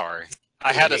 I'm sorry.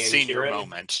 I had a senior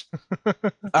moment. All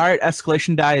right,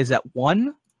 escalation die is at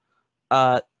 1.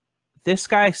 This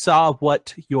guy saw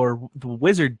what the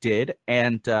wizard did,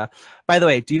 and by the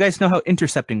way, do you guys know how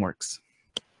intercepting works?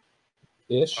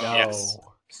 Ish. No. Yes.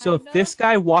 So if this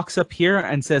guy walks up here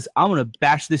and says, I'm going to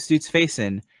bash this dude's face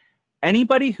in,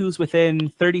 anybody who's within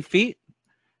 30 feet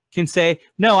can say,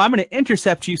 no, I'm going to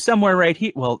intercept you somewhere right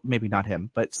here. Well, maybe not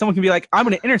him, but someone can be like, I'm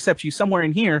going to intercept you somewhere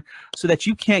in here so that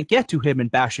you can't get to him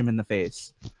and bash him in the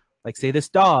face. Like, say, this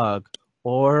dog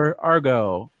or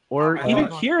Argo or even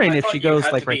Kieran if she goes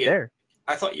like right there.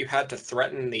 I thought you had to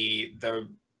threaten the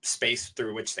space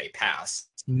through which they pass.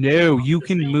 No, you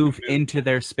can move into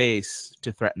their space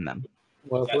to threaten them.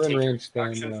 Well, if we're in range,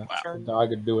 then the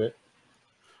dog would do it.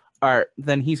 All right,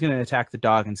 then he's going to attack the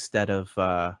dog instead of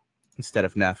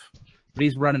Neff. But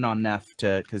he's running on Neff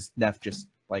because Neff just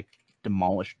like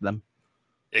demolished them.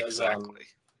 Exactly.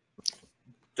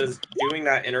 Does doing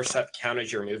that intercept count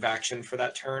as your move action for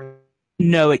that turn?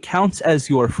 No, it counts as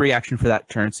your free action for that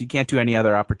turn, so you can't do any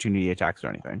other opportunity attacks or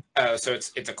anything. Oh, so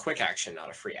it's a quick action, not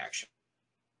a free action.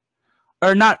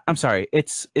 Or not? I'm sorry.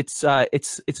 It's an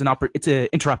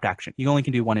interrupt action. You only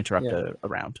can do one interrupt a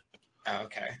round. Oh,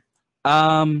 okay.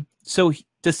 So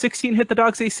does 16 hit the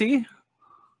dog's AC?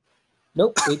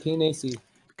 Nope, 18 AC.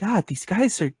 God, these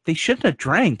guys they shouldn't have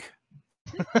drank.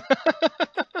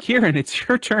 Kieran, it's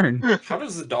your turn. How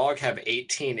does the dog have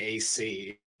 18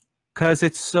 AC? Because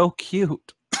it's so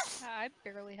cute. I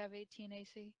barely have 18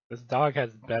 AC. This dog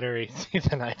has better AC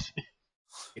than I do.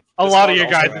 A lot of your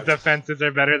guys' defenses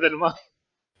are better than mine.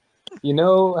 You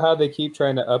know how they keep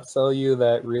trying to upsell you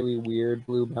that really weird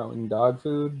Blue Mountain dog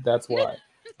food? That's why.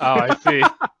 Oh, I see.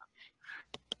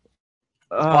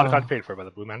 Spotify paid for by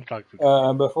the Blue Mountain dog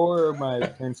food. Before my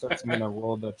turn starts, I'm going to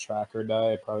roll the tracker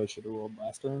die. I probably should have rolled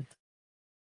last turn.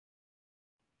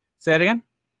 Say it again.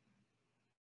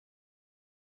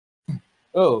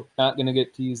 Oh, not going to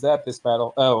get to use that this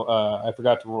battle. Oh, I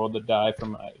forgot to roll the die for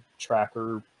my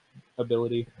tracker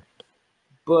ability.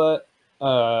 But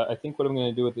I think what I'm going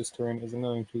to do with this turn is I'm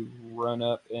going to run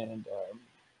up and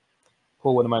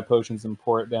pull one of my potions and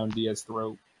pour it down Dia's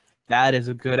throat. That is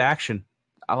a good action.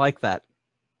 I like that.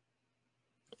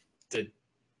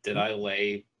 Did I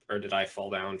lay or did I fall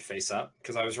down face up?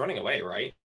 Because I was running away,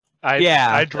 right?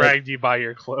 I dragged you by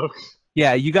your cloak.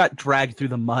 Yeah, you got dragged through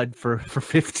the mud for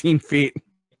 15 feet.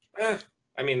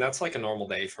 I mean, that's like a normal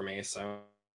day for me, so...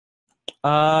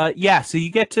 Yeah, so you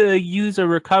get to use a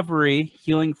recovery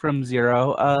healing from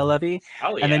 0, Levy.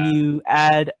 Hell yeah. And then you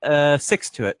add 6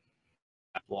 to it.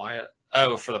 Why?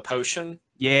 Oh, for the potion?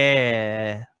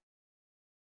 Yeah.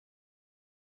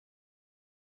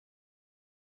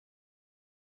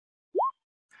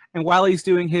 And while he's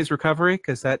doing his recovery,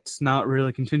 because that's not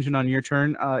really contingent on your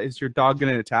turn, is your dog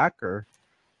going to attack? Or?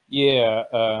 Yeah,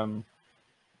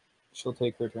 she'll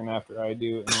take her turn after I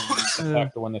do, and then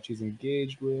attack the one that she's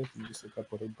engaged with, and just look up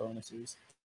what her bonuses.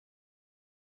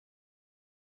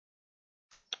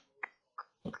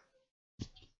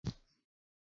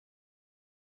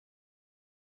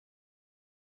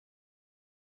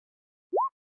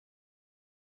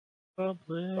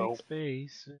 Public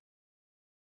space.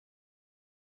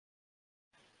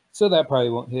 So that probably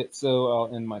won't hit, so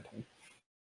I'll end my turn.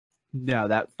 No,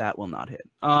 that will not hit.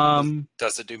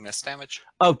 Does it do miss damage?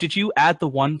 Oh, did you add the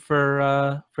one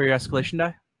for your escalation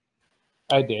die?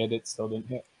 I did, it still didn't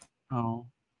hit. Oh.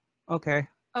 Okay.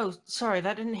 Oh, sorry,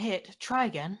 that didn't hit. Try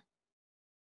again.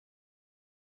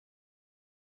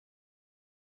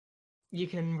 You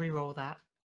can re-roll that.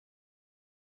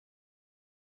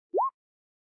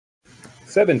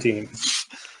 17.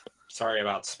 Sorry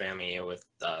about spamming you with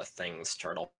things,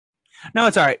 Turtle. No,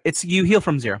 it's all right. It's you heal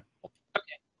from 0. Okay,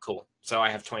 cool. So I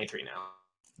have 23 now.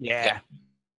 Yeah.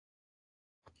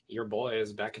 Your boy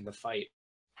is back in the fight.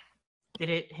 Did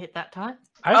it hit that time?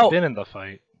 I've been in the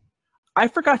fight. I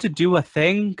forgot to do a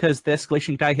thing because the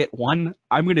escalation die hit 1.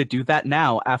 I'm going to do that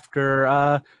now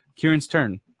after Kieran's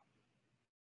turn.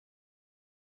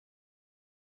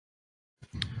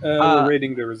 We're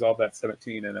waiting to resolve that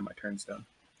 17, and then my turn's done.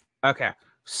 Okay.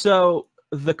 So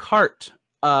the cart,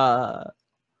 the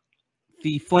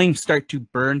flames start to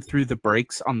burn through the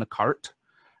brakes on the cart,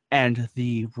 and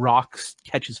the rocks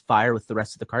catches fire with the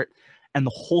rest of the cart, and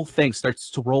the whole thing starts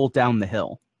to roll down the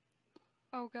hill.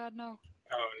 Oh god, no.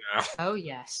 Oh no. Oh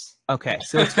yes. Okay,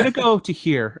 so it's gonna go to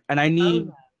here, and I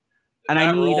need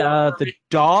the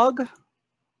dog.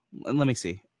 Let me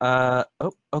see. Oh,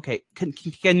 okay. Can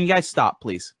you guys stop,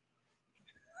 please?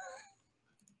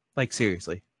 Like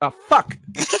seriously. Oh fuck.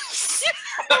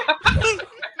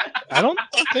 I don't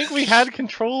think we had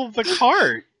control of the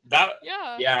cart.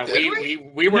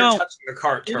 We weren't touching the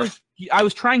cart. I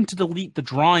was trying to delete the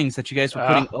drawings that you guys were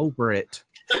putting over it.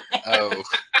 Oh.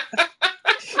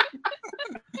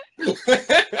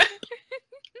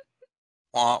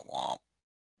 Womp womp.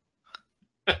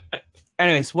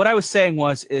 Anyways, what I was saying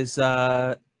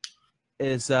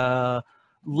is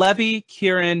Levy,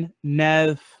 Kieran,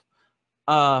 Nev,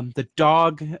 the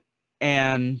dog,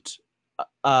 and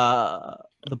the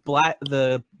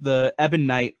Ebon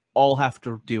Knight all have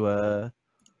to do a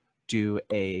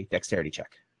dexterity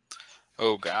check.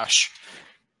 Oh gosh.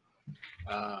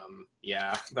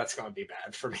 Yeah, that's gonna be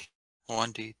bad for me.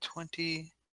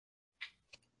 1d20.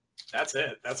 That's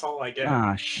it. That's all I get.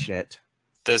 Ah, shit.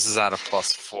 This is out of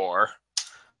 +4.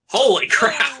 Holy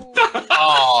crap!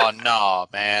 Oh no,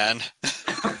 man.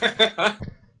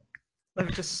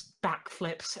 Lev just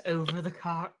backflips over the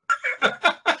cart.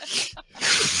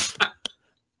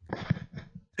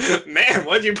 Man,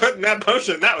 what'd you put in that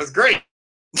potion? That was great.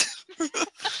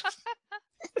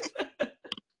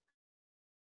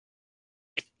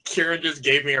 Kieran just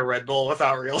gave me a Red Bull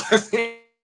without realizing.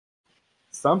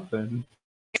 Something.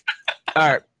 All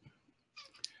right.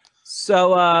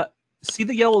 So, see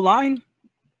the yellow line?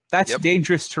 That's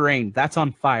dangerous terrain. That's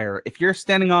on fire. If you're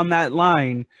standing on that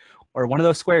line or one of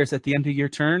those squares at the end of your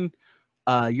turn,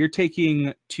 you're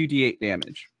taking 2d8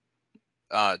 damage.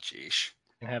 Oh, jeez.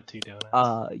 I have 2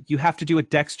 donuts. You have to do a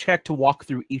dex check to walk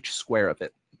through each square of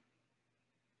it.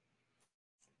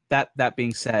 That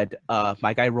being said,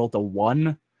 my guy rolled a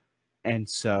 1, and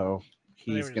so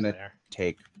he's gonna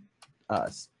take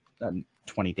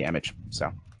 20 damage.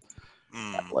 So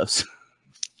that blows.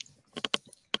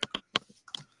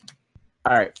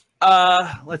 All right.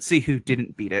 Let's see who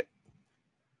didn't beat it.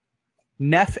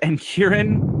 Neff and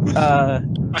Kieran.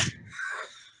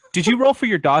 Did you roll for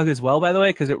your dog as well, by the way?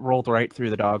 Because it rolled right through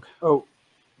the dog. Oh,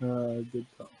 good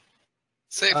call.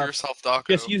 Save yourself, Doc.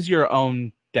 Just use your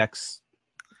own dex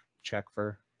check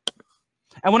for.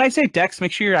 And when I say dex,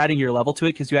 make sure you're adding your level to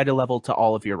it because you add a level to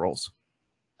all of your rolls.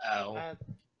 Oh,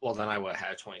 well then I would have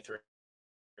had 23.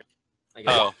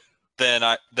 Oh, then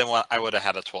I would have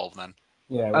had a 12 then.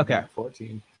 Yeah. Okay.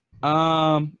 14.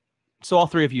 So all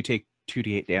 3 of you take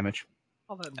 2d8 damage.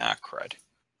 Ah, crud.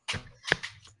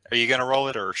 Are you gonna roll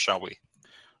it or shall we?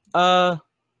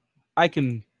 I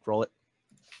can roll it.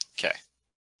 Okay.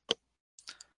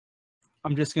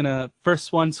 I'm just gonna.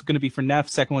 First one's gonna be for Neff.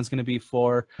 Second one's gonna be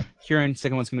for Kieran.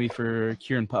 Second one's gonna be for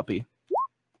Kieran Puppy.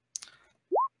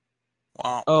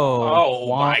 Wow.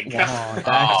 Oh my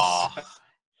god.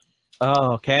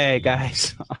 Oh, okay,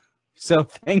 guys. So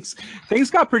things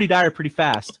got pretty dire pretty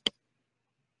fast.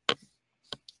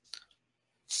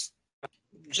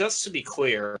 Just to be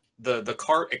clear, the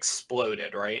cart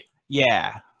exploded, right?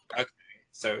 Yeah. Okay.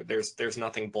 So there's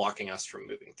nothing blocking us from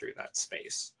moving through that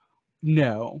space.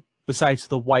 No. Besides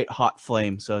the white hot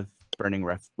flames of burning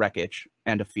wreckage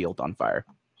and a field on fire.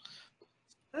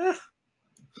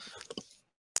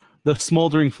 The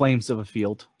smoldering flames of a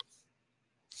field.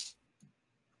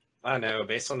 I know.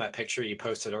 Based on that picture you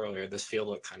posted earlier, this field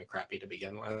looked kind of crappy to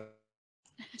begin with.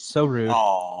 So rude.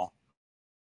 Aww.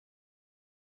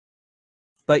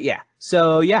 But yeah.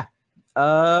 So yeah.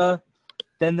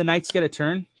 Then the knights get a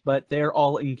turn, but they're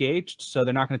all engaged, so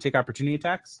they're not going to take opportunity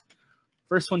attacks.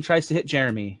 First one tries to hit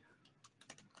Jeremy.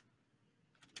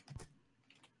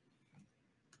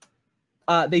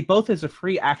 They both, as a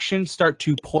free action, start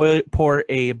to pour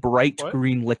a bright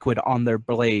green liquid on their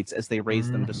blades as they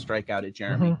raise them to strike out at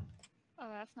Jeremy. Oh,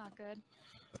 that's not good.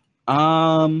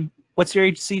 What's your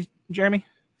AC, Jeremy?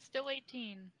 Still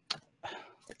 18.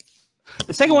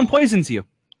 The second one poisons you.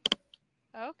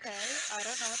 Okay, I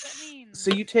don't know what that means.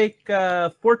 So you take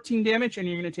 14 damage, and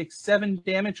you're going to take 7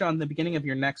 damage on the beginning of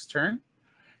your next turn.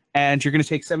 And you're going to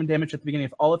take 7 damage at the beginning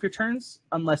of all of your turns,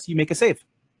 unless you make a save.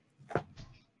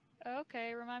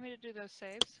 Okay, remind me to do those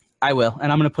saves. I will,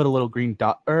 and I'm going to put a little green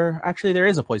dot. Or actually, there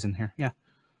is a poison here. Yeah.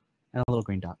 and a little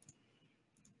green dot.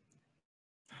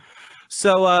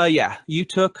 So, yeah, you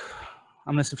took...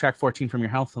 I'm going to subtract 14 from your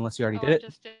health unless you already did it. I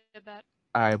just did that.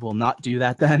 I will not do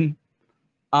that then.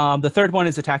 The third one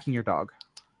is attacking your dog.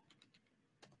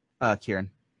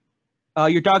 Kieran.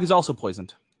 Your dog is also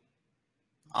poisoned.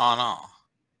 Oh no.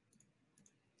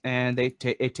 And it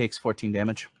takes 14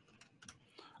 damage.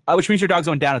 Which means your dog's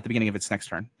going down at the beginning of its next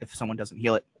turn if someone doesn't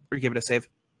heal it or give it a save.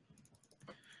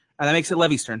 And that makes it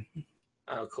Levy's turn.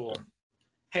 Oh, cool.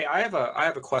 Hey, I have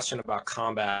a question about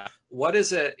combat. What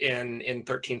is it in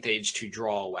 13th Age to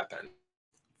draw a weapon?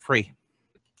 Free.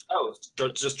 Oh,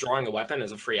 just drawing a weapon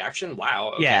is a free action?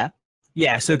 Wow. Okay.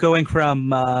 Yeah, so going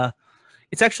from...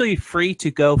 it's actually free to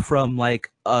go from,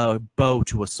 like, a bow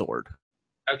to a sword.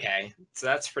 Okay, so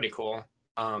that's pretty cool.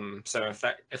 So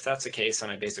if that's the case, then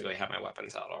I basically have my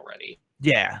weapons out already.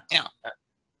 Yeah.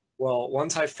 Well,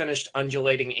 once I've finished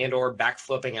undulating and/or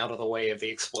backflipping out of the way of the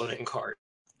exploding cart,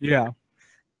 Yeah.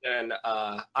 then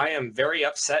I am very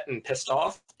upset and pissed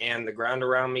off, and the ground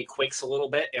around me quakes a little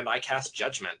bit, and I cast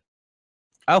Judgment.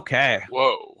 Okay.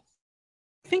 Whoa.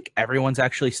 I think everyone's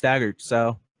actually staggered,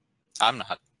 so... I'm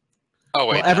not. Oh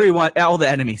wait. Well, everyone, all the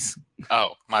enemies.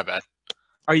 Oh, my bad.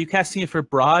 Are you casting it for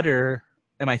broad, or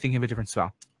am I thinking of a different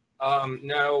spell?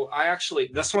 No,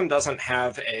 this one doesn't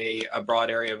have a broad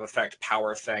area of effect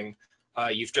power thing.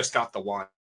 You've just got the one.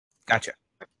 Gotcha.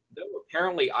 Though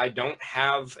apparently I don't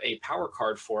have a power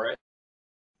card for it.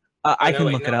 I can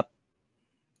look it up.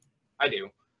 I do.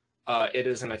 It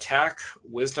is an attack,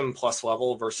 wisdom plus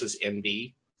level versus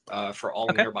MD for all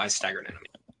nearby staggered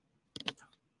enemies.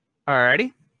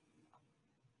 Alrighty.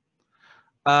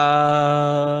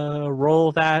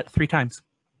 Roll that 3 times.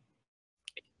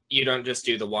 You don't just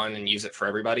do the one and use it for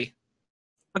everybody?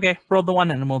 Okay, roll the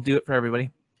one and then we'll do it for everybody.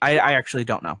 I actually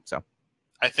don't know, so.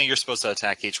 I think you're supposed to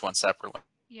attack each one separately.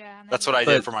 Yeah. That's what I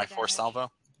did for my force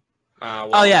salvo.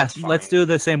 Oh yeah, let's do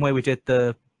the same way we did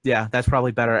the... Yeah, that's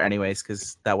probably better anyways,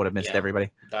 because that would have missed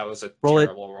everybody. That was a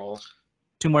terrible roll.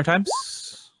 2 more times.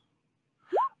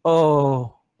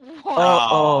 Oh.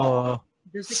 Oh.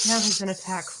 Does it count as an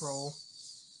attack roll?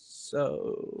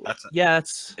 So...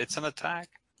 It's an attack?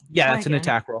 Yeah, it's an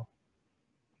attack roll.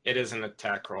 It is an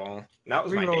attack roll. That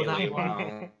was Reroll my daily. that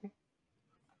one. Wow.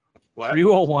 What?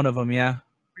 Reroll one of them, yeah.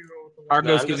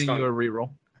 Argo's I'm just giving going- you a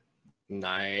reroll.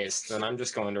 Nice. Then I'm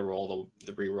just going to roll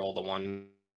the reroll the one.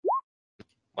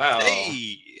 Wow.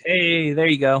 Hey, there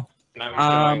you go. And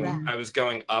I was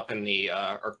going up in the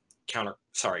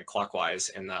clockwise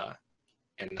in the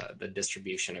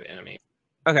distribution of enemy.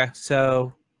 Okay,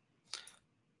 so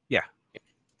yeah.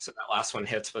 So that last one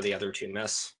hits, but the other 2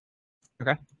 miss.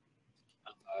 Okay.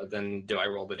 Then do I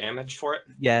roll the damage for it?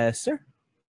 Yes, sir.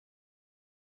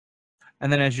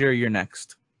 And then Azure, you're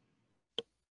next.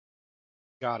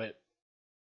 Got it.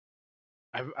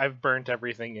 I've burnt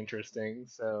everything interesting,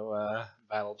 so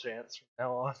battle chance from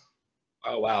now on.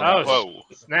 Oh wow. Oh, Whoa.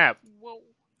 Snap. Whoa.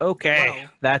 Okay,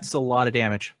 that's a lot of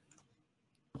damage.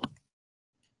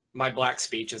 My black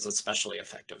speech is especially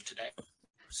effective today.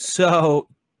 So,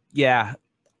 yeah,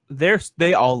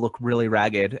 they all look really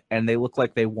ragged, and they look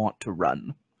like they want to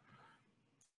run.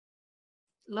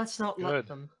 Let's not Good. let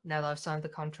them, now that I've signed the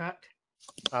contract.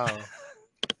 Oh.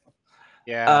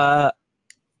 Yeah.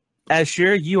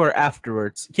 Azure, you are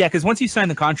afterwards. Yeah, because once you sign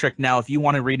the contract now, if you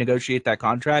want to renegotiate that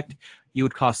contract, you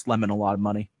would cost Lemon a lot of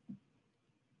money.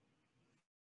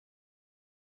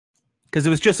 Because it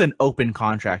was just an open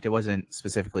contract. It wasn't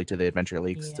specifically to the Adventure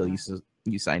League. Still,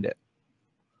 you signed it.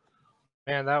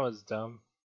 Man, that was dumb.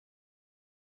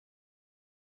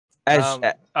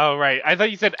 Oh, right. I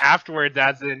thought you said afterwards,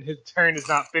 as in his turn is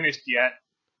not finished yet.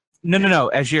 No.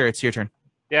 Azure, it's your turn.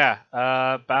 Yeah.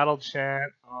 Battle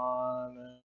chant on...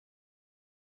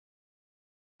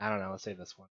 I don't know. Let's say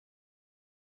this one.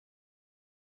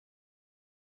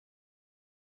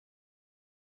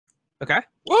 Okay.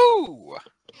 Woo!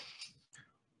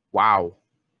 Wow.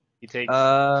 He takes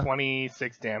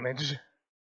 26 damage.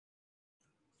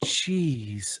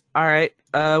 Jeez. All right.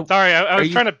 Sorry, I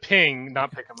was trying to ping,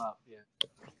 not pick him up. Yeah.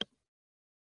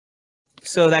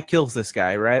 So that kills this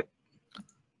guy, right?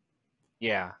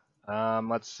 Yeah.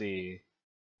 Let's see.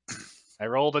 I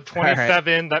rolled a 27.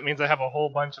 Right. That means I have a whole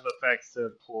bunch of effects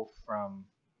to pull from.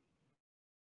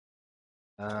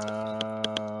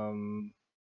 And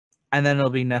then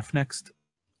it'll be Neff next.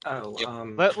 Oh,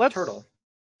 let's Turtle.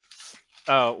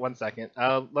 Oh, 1 second.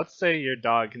 Let's say your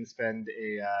dog can spend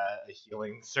a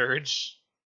healing surge.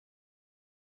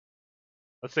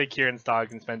 Let's say Kieran's dog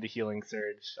can spend a healing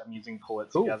surge. I'm using pull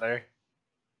it together.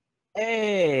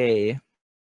 Hey.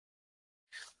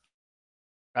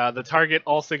 The target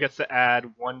also gets to add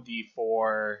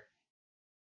 1d4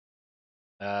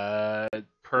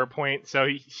 Per point, so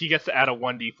he gets to add a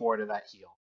 1d4 to that heal.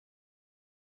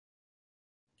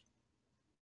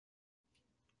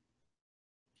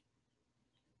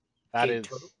 That Okay, is.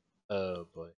 Oh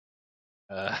boy.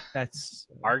 That's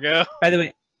Argo. by the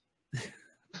way.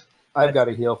 I've got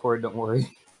a heal for it. Don't worry.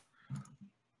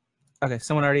 Okay,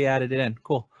 someone already added it in.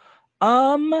 Cool.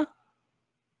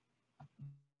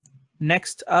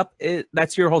 Next up,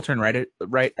 that's your whole turn, right?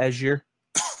 Right, Azure.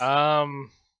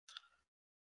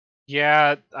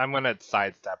 Yeah, I'm gonna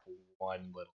sidestep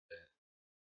one little bit.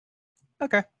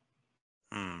 Okay.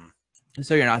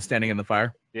 So you're not standing in the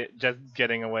fire. Just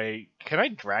getting away. Can I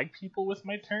drag people with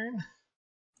my turn?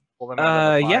 Pull them out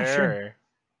of the fire? Yeah, sure. Or...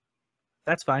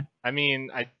 That's fine. I mean,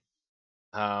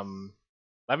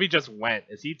 Levy just went.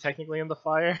 Is he technically in the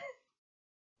fire?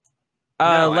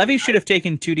 No, Levy should have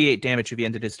taken 2d8 damage if he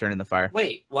ended his turn in the fire.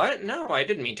 Wait, what? No, I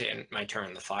didn't mean to end my turn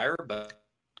in the fire, but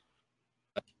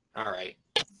all right,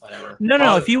 whatever.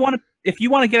 No. If you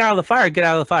want to get out of the fire, get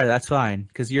out of the fire. That's fine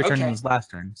because your turn was last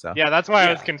turn. So yeah, that's why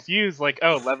I was confused. Like,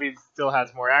 oh, Levy still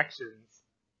has more actions.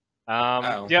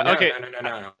 Yeah, no, okay.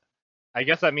 No. I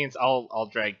guess that means I'll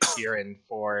drag Kieran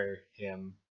for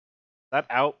him. That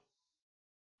out?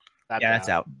 That's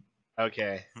out.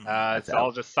 Okay. So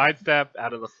I'll just sidestep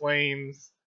out of the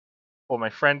flames, pull my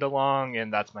friend along,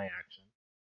 and that's my action.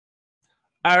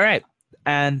 All right,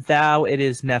 and now it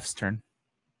is Neff's turn.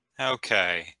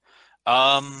 Okay.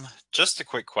 Just a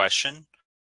quick question.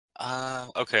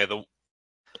 Okay.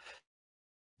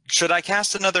 Should I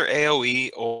cast another AOE,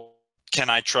 or can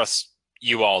I trust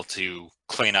you all to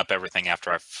clean up everything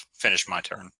after I've finished my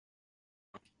turn?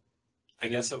 I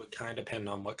guess it would kind of depend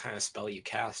on what kind of spell you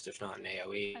cast, if not an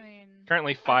AoE. I mean,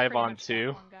 currently 5 on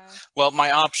 2. Well,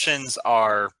 my options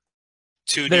are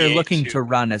 2d8. They're looking to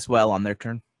run as well on their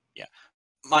turn. Yeah.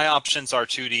 My options are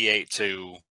 2d8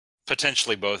 to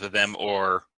potentially both of them,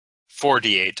 or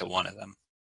 4d8 to one of them.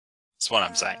 That's what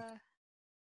I'm saying.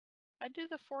 I'd do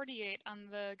the 48 on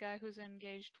the guy who's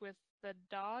engaged with the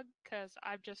dog, because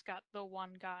I've just got the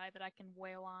one guy that I can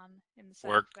wail on in the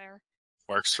center there.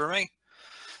 Works for me.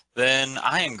 Then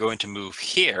I am going to move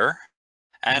here,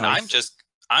 and nice.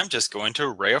 I'm just going to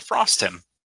Ray of Frost him.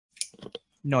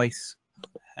 Nice.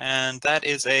 And that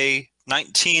is a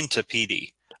 19 to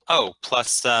PD. Oh,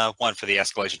 plus 1 for the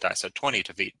escalation die, so 20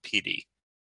 to PD.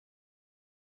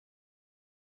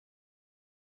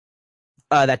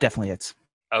 That definitely hits.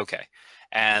 Okay,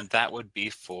 and that would be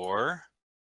for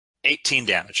 18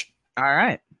 damage. All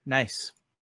right, nice.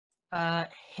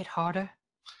 Hit harder.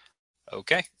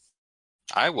 Okay,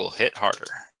 I will hit harder.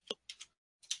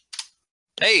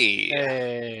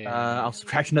 Hey! I'll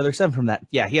subtract another 7 from that.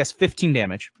 Yeah, he has 15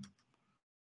 damage.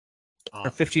 Or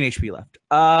 15 HP left.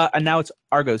 And now it's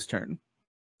Argo's turn.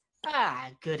 Ah,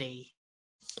 goody.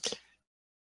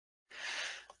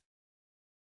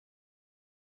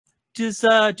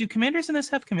 Do commanders in this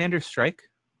have Commander Strike?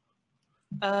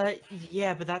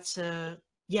 Yeah, but that's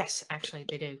yes, actually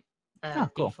they do.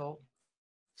 Cool. Default.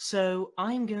 So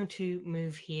I'm going to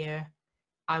move here.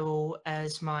 I will,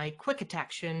 as my quick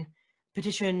action,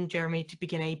 petition Jeremy to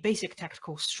begin a basic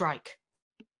tactical strike.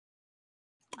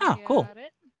 Oh, cool.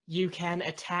 You can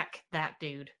attack that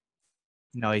dude.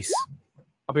 Nice.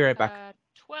 I'll be right back.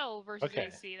 12 versus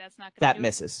AC. That's not gonna do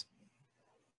misses.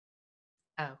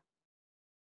 Oh.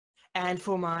 And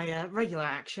for my regular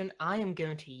action, I am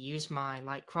going to use my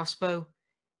light crossbow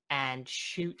and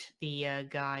shoot the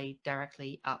guy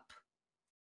directly up.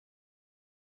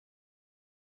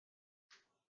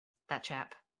 That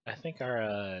chap. I think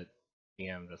our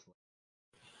DM just.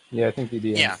 Yeah, I think the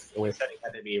DM. Yeah.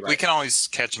 We can always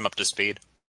catch him up to speed.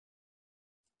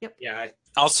 Yep. Yeah.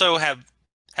 Also, have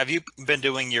you been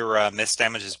doing your miss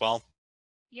damage as well?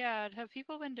 Yeah. Have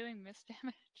people been doing miss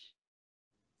damage?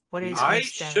 What is I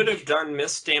should have done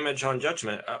miss damage on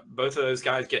Judgment. Both of those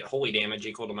guys get holy damage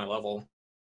equal to my level.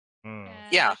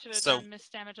 Yeah. I should have done miss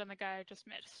damage on the guy I just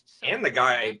missed. So and the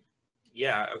guy.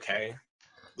 Yeah. Okay.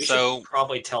 We should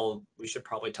probably tell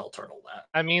Turtle that.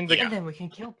 I mean, and then we can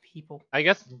kill people. I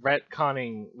guess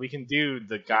retconning, we can do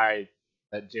the guy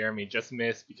that Jeremy just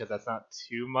missed because that's not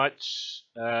too much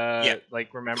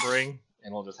like remembering,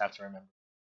 and we'll just have to remember.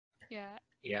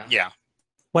 Yeah.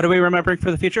 What are we remembering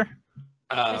for the future?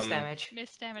 Miss damage.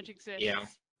 Miss damage exists. Yeah.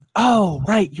 Oh,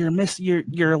 right.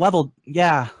 You're leveled.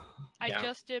 Yeah. I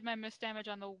just did my miss damage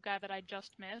on the guy that I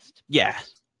just missed. Yeah.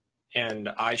 And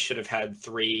I should have had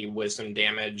 3 wisdom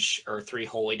damage or 3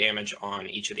 holy damage on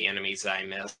each of the enemies that I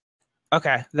missed.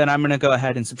 Okay, then I'm gonna go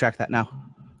ahead and subtract that now.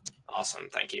 Awesome,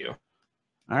 thank you.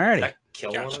 Alrighty. Did that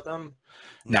kill one of them?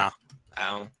 No.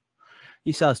 Oh.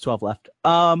 He still has 12 left.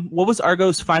 What was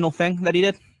Argo's final thing that he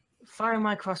did? firing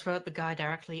my crossbow at the guy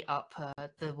directly up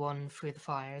the one through the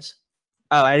fires.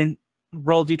 Oh, I didn't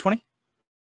roll d20?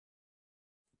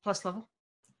 Plus level?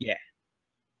 Yeah.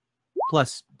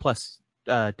 Plus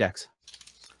dex.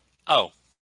 Oh.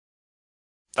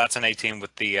 That's an 18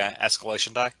 with the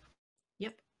escalation die?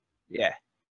 Yep. Yeah.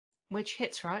 Which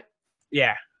hits, right?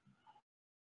 Yeah.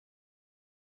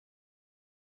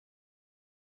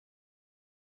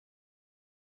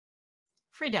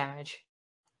 Free damage.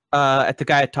 At the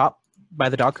guy at top by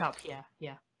the dog. Top,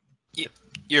 yeah.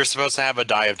 You're supposed to have a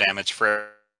die of damage for...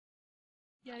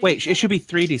 Yeah, Wait, it should be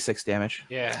 3d6 damage.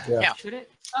 Yeah. Should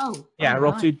it? Oh. Yeah, oh,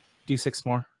 roll right. 2d6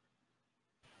 more.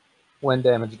 1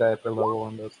 damage die per level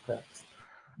on those attacks.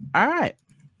 All right.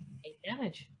 8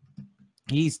 damage.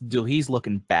 He's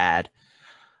looking bad.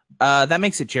 That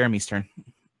makes it Jeremy's turn.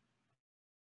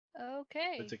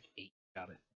 Okay. That's like 8. Got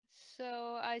it.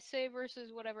 So I say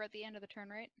versus whatever at the end of the turn,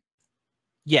 right?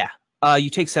 Yeah.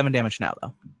 You take 7 damage now,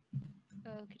 though.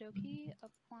 Okie dokie.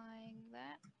 Applying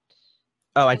that.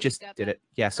 Oh, I Oh, just got did that. it.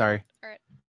 Yeah, sorry. All right.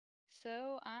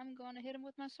 So I'm going to hit him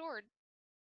with my sword.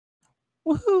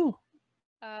 Woohoo!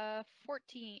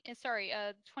 14. Sorry,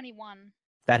 21.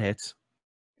 That hits.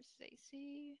 Versus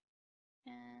AC.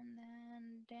 And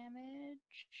then damage.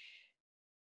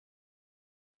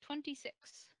 26.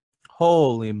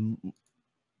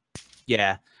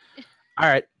 Yeah. All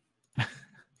right.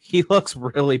 He looks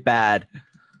really bad.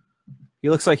 He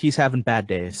looks like he's having bad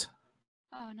days.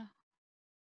 Oh no.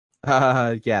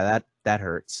 Yeah, that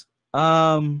hurts.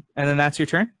 And then that's your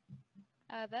turn?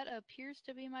 That appears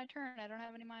to be my turn. I don't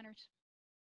have any minors.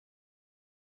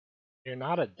 You're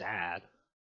not a dad.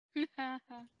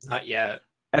 Not yet.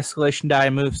 Escalation die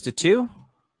moves to 2.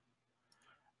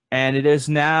 And it is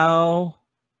now...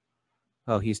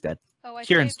 Oh, he's dead. Oh, I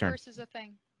Kieran's saved turn. versus a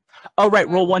thing. Oh, right.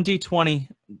 Roll 1d20.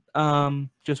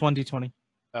 Just 1d20.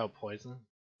 Oh, poison.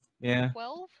 Yeah.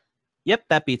 12? Yep,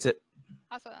 that beats it.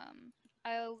 Awesome.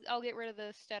 I'll get rid of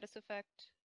the status effect.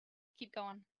 Keep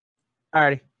going.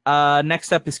 Alrighty.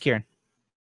 Next up is Kieran.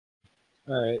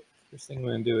 Alright, first thing I'm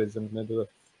going to do is I'm going to do a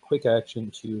quick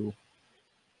action to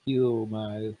heal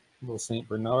my little St.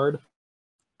 Bernard.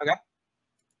 Okay.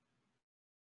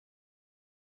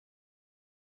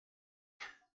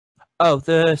 Oh,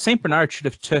 the St. Bernard should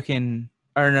have taken...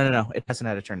 Or no. It hasn't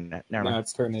had a turn yet. Never mind. No,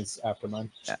 its turn is after mine.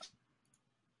 Yeah.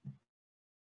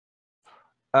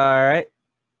 Alright.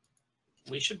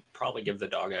 We should probably give the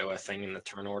doggo a thing in the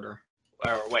turn order.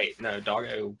 Or wait, no,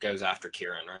 doggo goes after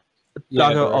Kieran, right? Yeah,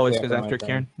 Doggo directly always goes my after turn.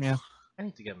 Kieran. Yeah. I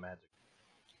need to get magic.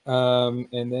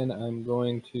 And then I'm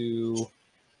going to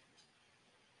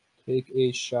take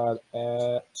a shot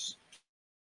at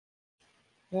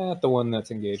the one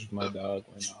that's engaged with my dog.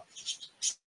 Why not?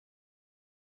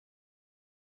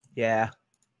 Yeah.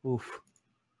 Oof.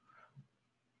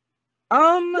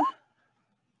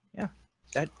 Yeah.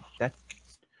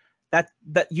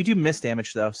 That you do miss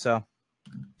damage though, so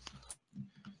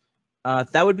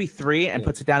that would be 3 and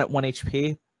puts it down at 1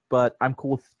 HP, but I'm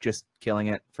cool with just killing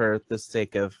it for the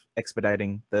sake of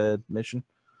expediting the mission.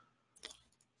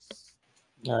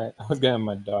 Alright, I was gonna have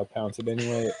my dog pounce it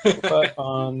anyway. But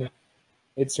on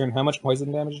its turn, how much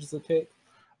poison damage does it take?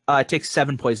 It takes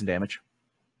 7 poison damage.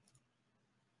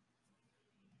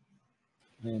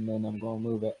 And then I'm gonna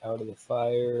move it out of the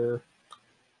fire.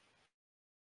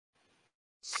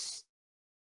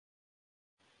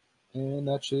 And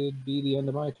that should be the end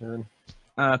of my turn.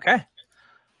 Okay.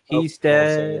 He's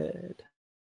dead.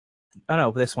 Oh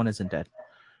no, this one isn't dead.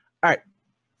 Alright.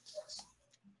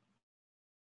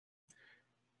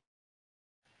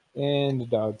 And the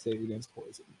dog save against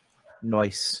poison.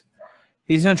 Nice.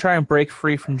 He's going to try and break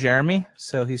free from Jeremy,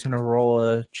 so he's going to roll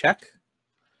a check.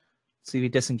 See if he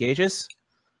disengages.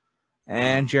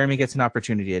 And Jeremy gets an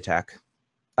opportunity attack.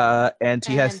 And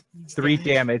he has 3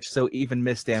 damage, so even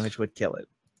miss damage would kill it.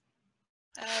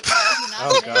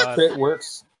 Oh god. Crit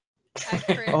works. I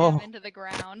crit him into the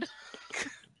ground.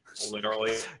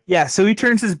 Literally. Yeah, so he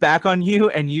turns his back on you,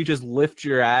 and you just lift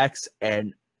your axe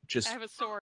and just I have a sword.